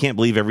believe. You can't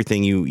believe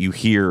everything you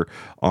hear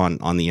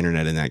on the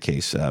internet in that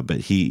case.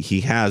 But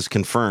he has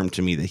confirmed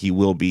to me that he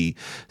will be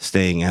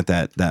staying at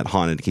that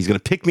haunted. He's going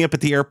to pick me up at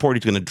the airport.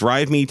 He's going to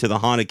drive me to the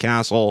haunted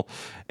castle.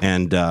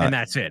 And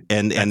that's it.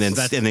 And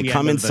then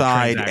come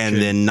inside and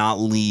then not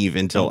leave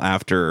until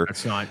after.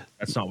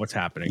 That's not what's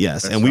happening.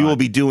 Yes, and we will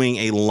be doing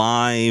a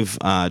live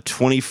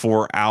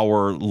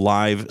 24-hour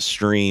live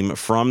stream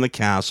from the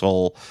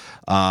castle.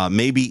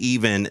 Maybe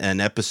even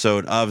an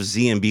episode of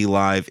ZMB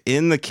Live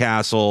in the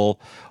castle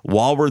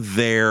while we're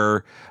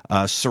there,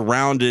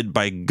 surrounded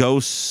by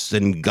ghosts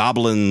and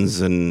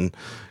goblins and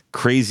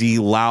crazy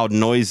loud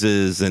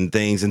noises and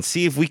things, and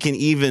see if we can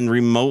even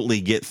remotely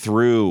get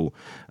through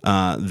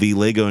the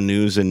Lego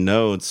news and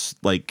notes,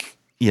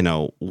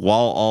 while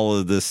all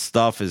of this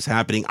stuff is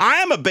happening. I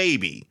am a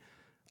baby.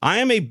 I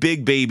am a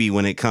big baby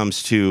when it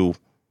comes to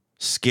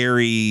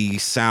scary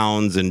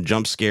sounds and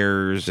jump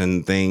scares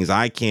and things.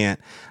 I'm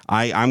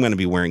going to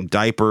be wearing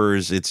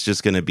diapers. It's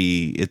just going to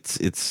be, it's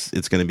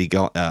going to be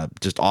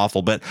just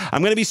awful. But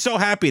I'm going to be so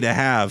happy to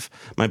have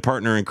my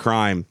partner in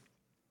crime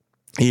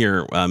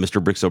here,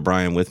 Mr. Bricks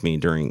O'Brien, with me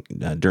during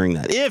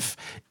that.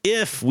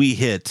 If we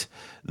hit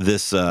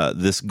this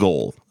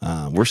goal,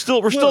 we're still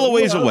a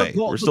ways away.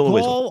 We're still a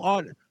ways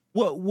away.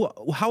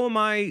 How am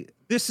I?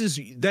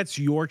 That's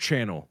your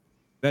channel.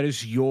 That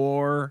is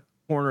your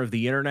corner of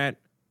the internet.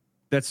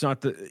 That's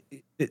not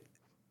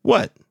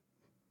what?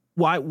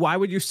 Why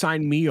would you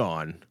sign me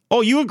on?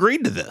 Oh, you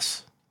agreed to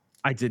this.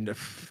 I didn't.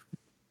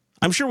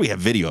 I'm sure we have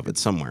video of it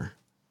somewhere.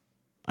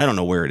 I don't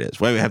know where it is.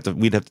 We'd have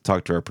to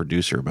talk to our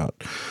producer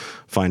about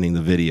finding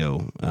the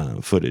video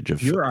footage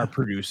of. You're our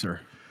producer.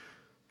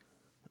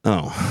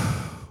 Oh,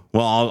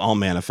 well, I'll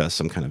manifest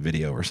some kind of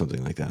video or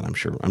something like that. I'm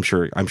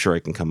sure I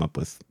can come up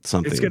with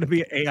something. It's going to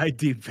be an AI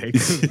deepfake.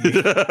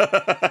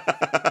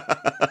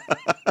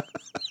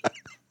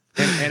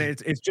 and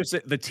it's just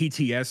the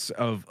TTS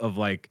of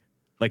like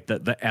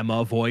the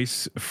Emma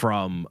voice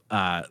from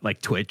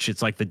like Twitch.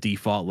 It's like the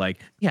default,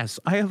 like, yes,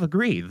 I have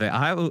agreed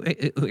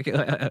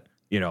that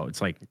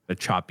it's like the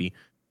choppy.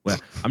 Well,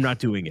 I'm not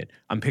doing it.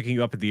 I'm picking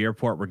you up at the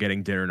airport. We're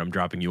getting dinner and I'm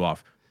dropping you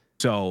off.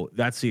 So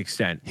that's the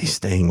extent. He's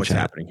staying. What's chat.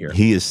 happening here?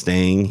 He is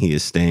staying. He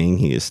is staying.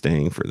 He is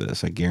staying for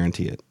this. I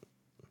guarantee it.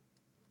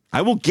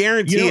 I will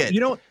guarantee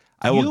it.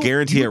 I will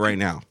guarantee it right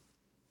now.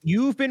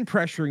 You've been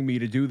pressuring me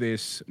to do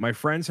this. My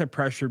friends have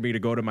pressured me to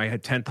go to my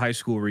 10th high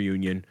school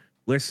reunion.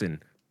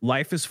 Listen,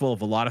 life is full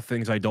of a lot of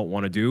things I don't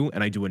want to do,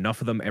 and I do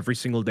enough of them every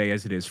single day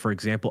as it is. For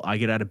example, I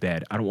get out of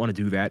bed. I don't want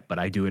to do that, but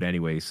I do it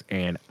anyways,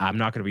 and I'm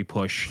not going to be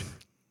pushed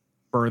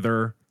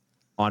further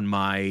on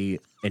my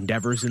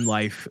endeavors in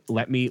life.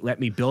 Let me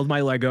build my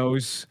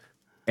Legos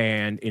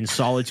and in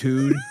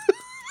solitude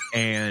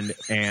and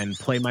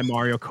play my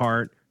Mario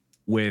Kart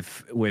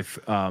with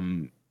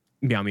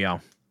Meow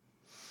Meow.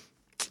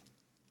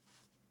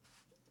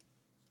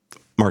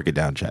 Mark it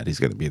down, Chad. He's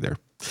going to be there.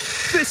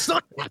 This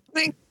not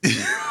happening.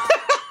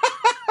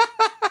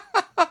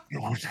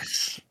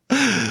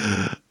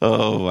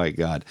 Oh my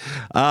God.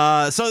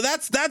 So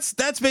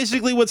that's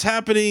basically what's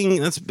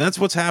happening. That's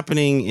what's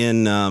happening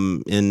in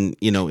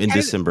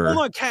December.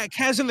 Hold on,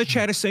 Kaz in the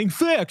chat is saying,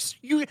 "Fix,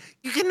 you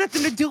got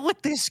nothing to do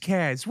with this,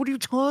 Kaz. What are you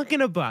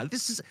talking about?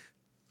 This is."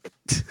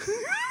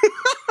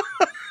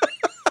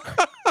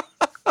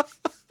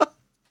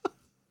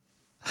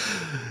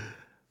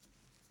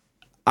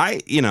 I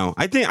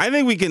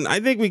think we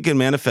can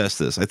manifest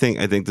this. I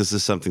think this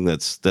is something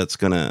that's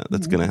gonna. I'll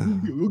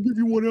give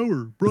you 1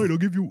 hour, Brian. I'll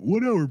give you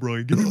 1 hour,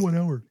 Brian. Give me 1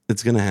 hour.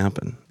 It's gonna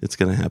happen. It's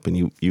gonna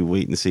happen. You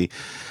wait and see.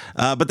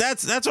 But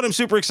that's what I'm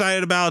super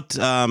excited about.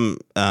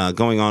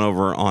 Going on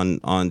over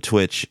on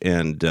Twitch,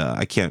 and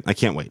I can't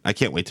wait. I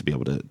can't wait to be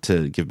able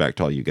to give back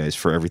to all you guys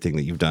for everything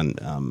that you've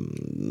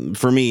done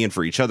for me and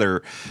for each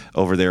other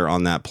over there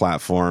on that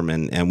platform.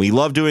 And we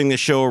love doing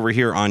this show over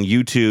here on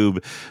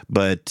YouTube,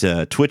 but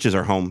Twitch is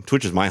our home.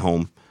 Twitch is my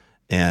home,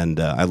 and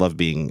I love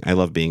being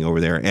over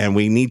there. And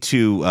we need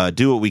to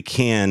do what we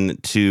can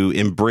to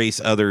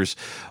embrace others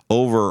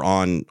over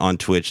on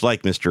Twitch,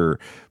 like Mr.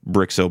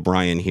 Bricks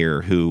O'Brien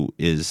here, who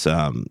is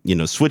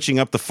switching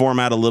up the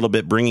format a little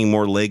bit, bringing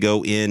more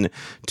Lego in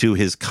to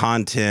his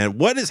content.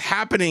 What is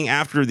happening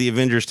after the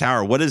Avengers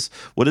Tower? What is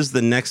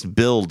the next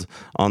build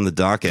on the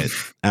docket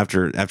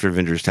after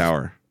Avengers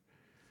Tower?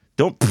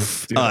 Don't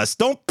us.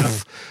 Don't.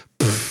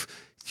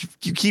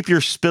 You keep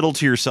your spittle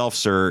to yourself,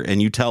 sir,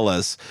 and you tell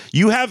us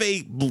you have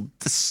a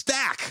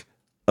stack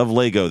of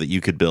Lego that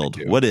you could build.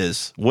 What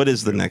is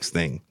the next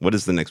thing? What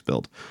is the next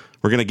build?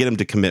 We're going to get him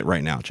to commit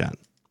right now, chat.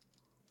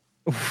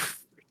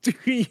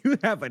 You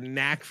have a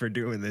knack for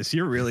doing this.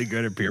 You're really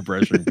good at peer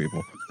pressuring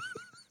people.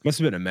 Must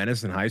have been a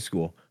menace in high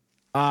school.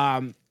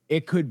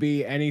 It could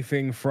be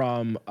anything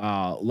from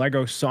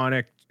Lego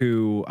Sonic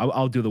to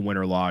I'll do the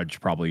Winter Lodge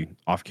probably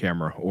off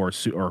camera or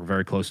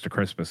very close to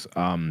Christmas.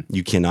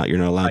 You cannot. You're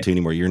not allowed to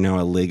anymore. You're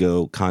now a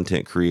Lego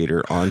content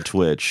creator on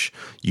Twitch.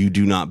 You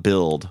do not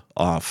build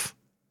off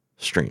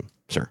stream,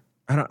 sir.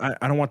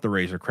 I don't want the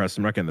Razor Crest.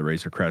 I'm not getting the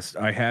Razor Crest.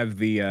 I have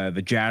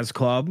the Jazz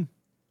Club.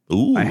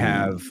 Ooh, I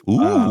have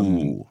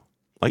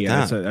like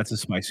that. That's a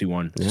spicy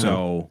one. Yeah.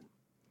 So,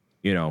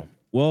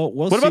 we'll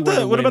what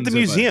see. What about the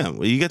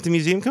museum? You got the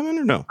museum coming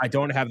or no? I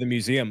don't have the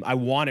museum. I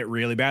want it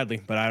really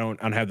badly, but I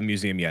don't have the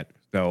museum yet.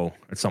 So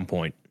at some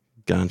point.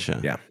 Gotcha.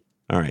 Yeah.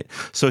 All right.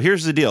 So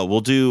here's the deal.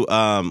 We'll do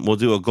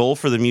a goal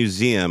for the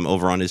museum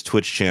over on his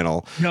Twitch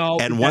channel. No.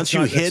 And once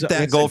you hit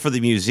that goal for the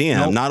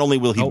museum, not only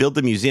will he build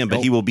the museum, but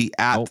he will be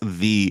at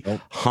the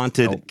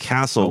haunted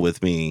castle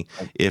with me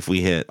if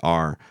we hit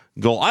our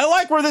goal. I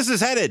like where this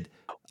is headed.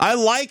 I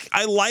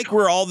like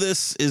where all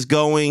this is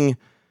going.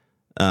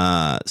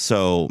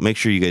 So make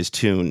sure you guys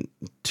tune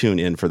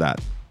in for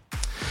that.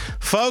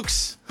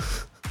 Folks,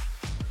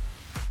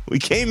 we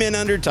came in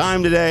under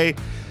time today.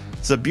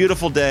 It's a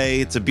beautiful day.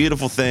 It's a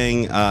beautiful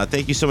thing.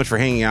 Thank you so much for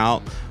hanging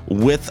out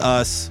with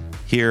us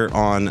here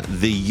on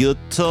the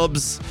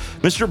YouTubes.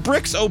 Mr.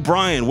 Bricks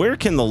O'Brien, where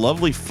can the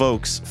lovely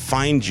folks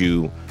find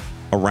you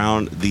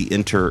around the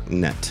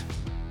internet?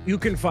 You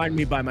can find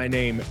me by my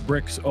name,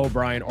 Bricks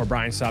O'Brien or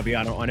Brian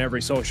Saviano, on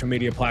every social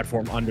media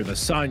platform under the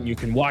sun. You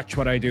can watch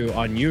what I do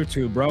on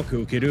YouTube,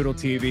 Roku, Kidoodle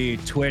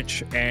TV,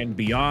 Twitch, and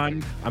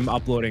beyond. I'm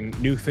uploading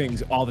new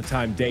things all the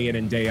time, day in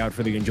and day out,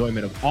 for the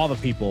enjoyment of all the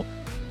people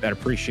that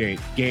appreciate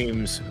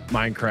games,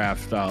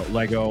 Minecraft,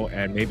 Lego,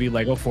 and maybe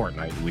Lego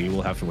Fortnite. We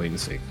will have to wait and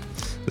see.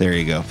 There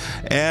you go.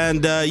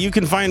 And you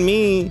can find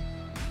me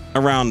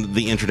around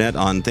the internet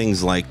on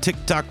things like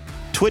TikTok,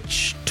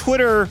 Twitch,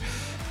 Twitter,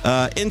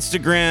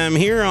 Instagram,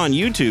 here on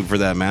YouTube for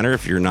that matter,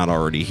 if you're not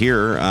already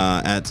here,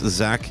 at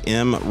Zach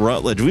M.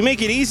 Rutledge. We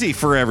make it easy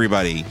for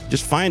everybody.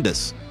 Just find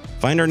us.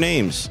 Find our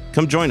names.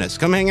 Come join us.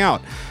 Come hang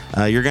out.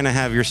 You're going to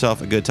have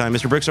yourself a good time.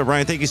 Mr. Bricks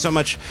O'Brien, thank you so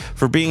much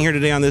for being here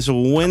today on this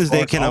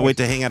Wednesday. Cannot wait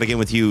to hang out again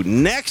with you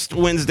next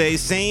Wednesday.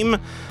 Same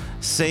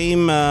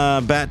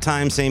bat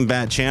time, same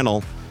bat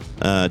channel,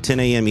 10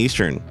 a.m.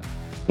 Eastern.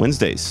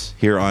 Wednesdays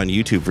here on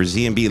YouTube for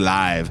ZMB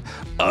Live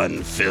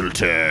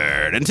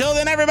Unfiltered. Until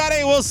then,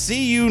 everybody, we'll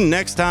see you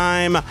next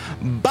time.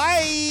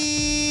 Bye.